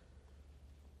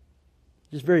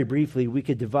 Just very briefly, we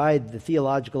could divide the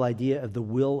theological idea of the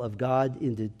will of God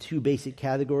into two basic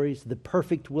categories: the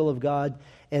perfect will of God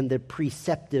and the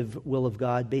preceptive will of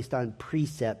God based on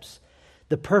precepts.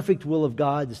 The perfect will of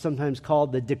God is sometimes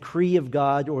called the decree of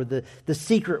God or the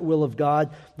secret will of God.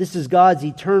 This is God's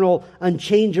eternal,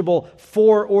 unchangeable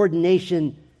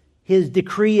foreordination, His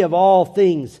decree of all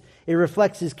things. It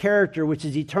reflects His character, which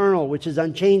is eternal, which is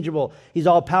unchangeable. He's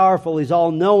all-powerful. He's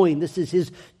all-knowing. This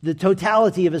is the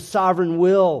totality of His sovereign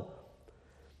will.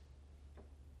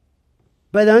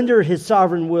 But under His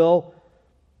sovereign will,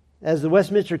 as the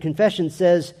Westminster Confession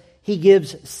says, He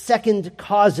gives second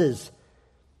causes,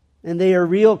 and they are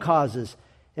real causes.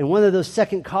 And one of those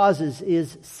second causes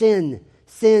is sin.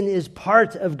 Sin is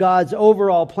part of God's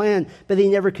overall plan, but He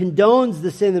never condones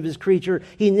the sin of His creature.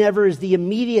 He never is the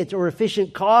immediate or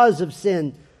efficient cause of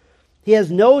sin. He has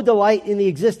no delight in the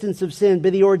existence of sin,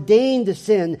 but He ordained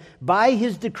sin by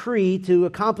His decree to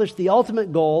accomplish the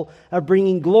ultimate goal of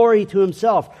bringing glory to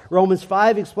Himself. Romans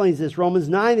 5 explains this. Romans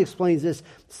 9 explains this.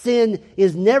 Sin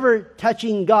is never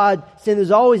touching God. Sin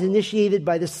is always initiated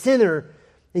by the sinner,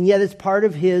 and yet it's part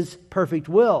of His perfect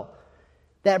will.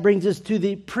 That brings us to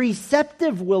the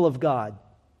preceptive will of God.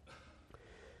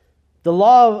 The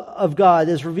law of God,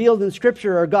 as revealed in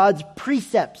Scripture, are God's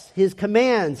precepts, His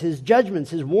commands, His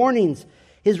judgments, His warnings,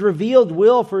 His revealed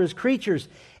will for His creatures.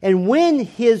 And when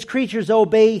His creatures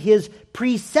obey His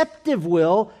preceptive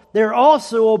will, they're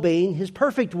also obeying His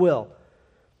perfect will.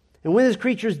 And when His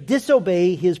creatures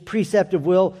disobey His preceptive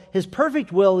will, His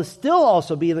perfect will is still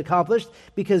also being accomplished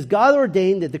because God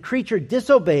ordained that the creature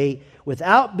disobey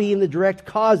without being the direct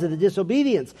cause of the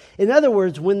disobedience. In other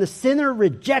words, when the sinner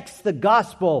rejects the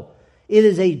gospel, it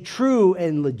is a true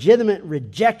and legitimate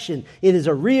rejection. It is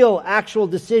a real, actual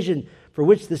decision for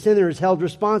which the sinner is held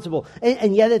responsible.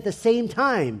 And yet at the same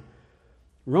time,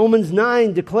 Romans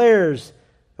 9 declares,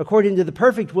 according to the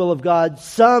perfect will of God,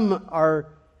 some are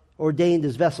ordained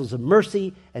as vessels of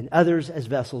mercy and others as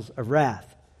vessels of wrath.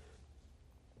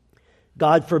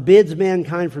 God forbids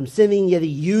mankind from sinning, yet He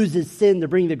uses sin to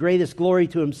bring the greatest glory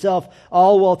to Himself,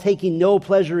 all while taking no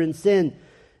pleasure in sin.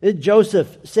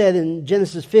 Joseph said in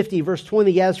Genesis 50, verse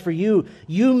 20, as for you,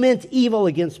 you meant evil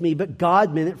against me, but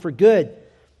God meant it for good.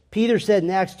 Peter said in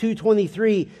Acts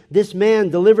 2:23, this man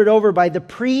delivered over by the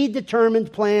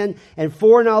predetermined plan and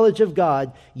foreknowledge of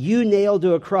God, you nailed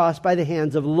to a cross by the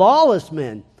hands of lawless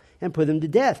men and put him to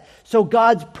death. So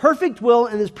God's perfect will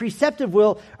and His preceptive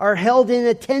will are held in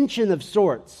a tension of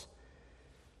sorts.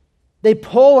 They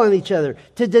pull on each other.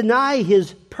 To deny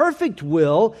His perfect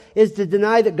will is to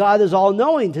deny that God is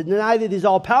all-knowing, to deny that He's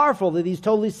all-powerful, that He's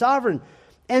totally sovereign.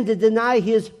 And to deny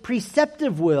His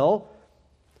preceptive will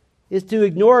is to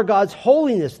ignore God's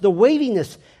holiness, the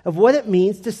weightiness of what it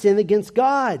means to sin against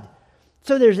God.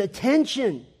 So there's a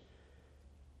tension.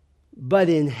 But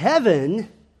in heaven,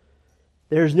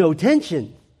 there's no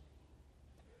tension,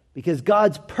 because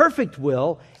God's perfect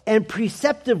will and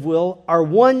preceptive will are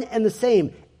one and the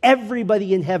same.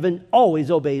 Everybody in heaven always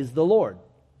obeys the Lord.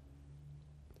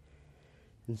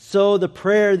 And so the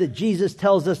prayer that Jesus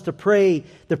tells us to pray,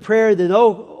 the prayer that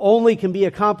only can be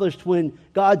accomplished when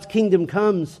God's kingdom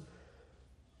comes,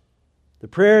 the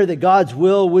prayer that God's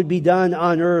will would be done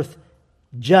on earth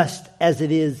just as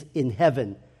it is in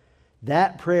heaven.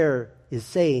 That prayer is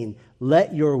saying,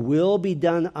 let your will be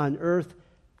done on earth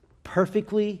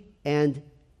perfectly and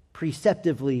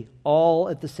preceptively all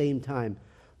at the same time.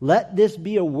 Let this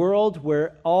be a world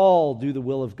where all do the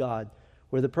will of God,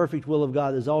 where the perfect will of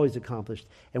God is always accomplished.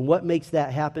 And what makes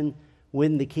that happen?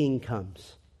 When the King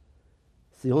comes.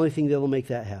 It's the only thing that will make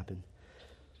that happen.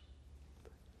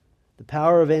 The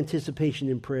power of anticipation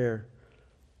in prayer.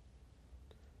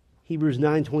 Hebrews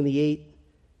 9:28,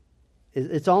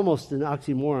 it's almost an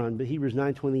oxymoron, but Hebrews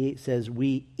 9:28 says,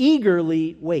 we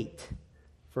eagerly wait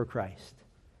for Christ.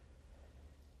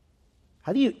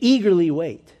 How do you eagerly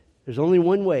wait? There's only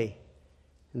one way,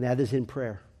 and that is in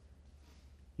prayer.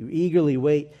 You eagerly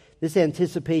wait. This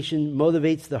anticipation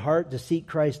motivates the heart to seek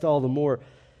Christ all the more.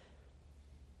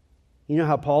 You know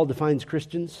how Paul defines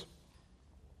Christians?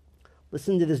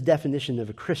 Listen to this definition of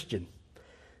a Christian.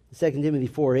 2 Timothy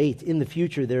 4:8, in the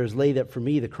future there is laid up for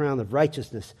me the crown of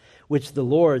righteousness, which the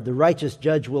Lord, the righteous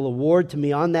judge, will award to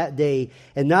me on that day.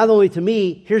 And not only to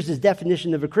me, here's his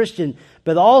definition of a Christian,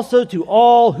 but also to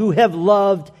all who have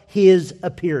loved his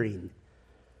appearing.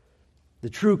 The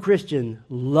true Christian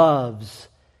loves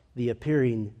the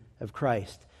appearing of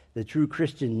Christ. The true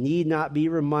Christian need not be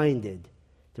reminded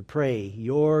to pray,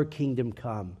 your kingdom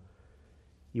come.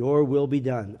 Your will be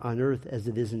done on earth as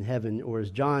it is in heaven, or as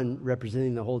John,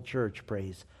 representing the whole church,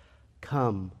 prays,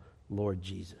 come, Lord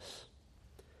Jesus.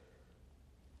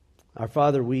 Our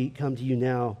Father, we come to you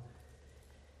now,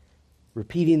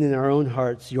 repeating in our own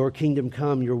hearts, your kingdom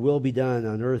come, your will be done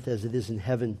on earth as it is in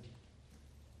heaven.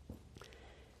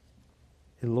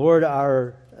 And Lord,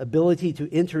 our ability to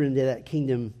enter into that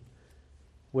kingdom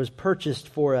was purchased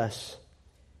for us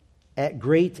at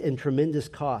great and tremendous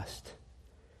cost.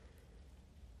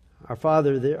 Our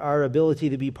Father, our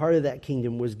ability to be part of that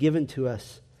kingdom was given to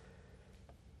us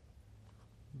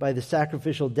by the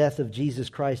sacrificial death of Jesus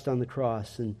Christ on the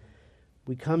cross. And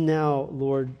we come now,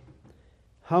 Lord,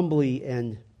 humbly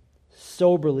and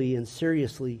soberly and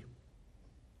seriously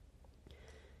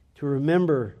to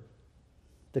remember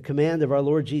the command of our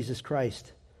Lord Jesus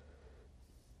Christ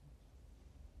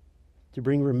to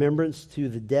bring remembrance to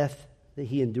the death that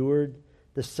he endured,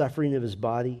 the suffering of his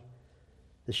body,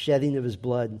 the shedding of his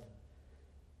blood,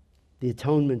 the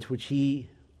atonement which he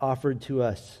offered to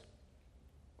us,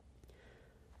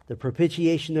 the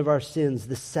propitiation of our sins,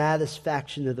 the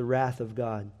satisfaction of the wrath of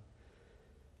God.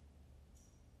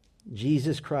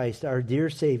 Jesus Christ, our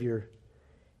dear Savior,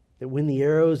 that when the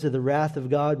arrows of the wrath of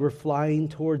God were flying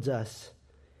towards us,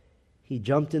 he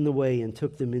jumped in the way and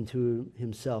took them into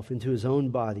himself, into his own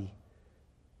body,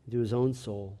 into his own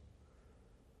soul.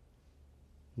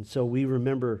 And so we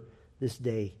remember this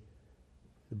day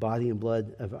the body and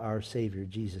blood of our Savior,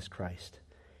 Jesus Christ.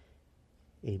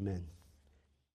 Amen.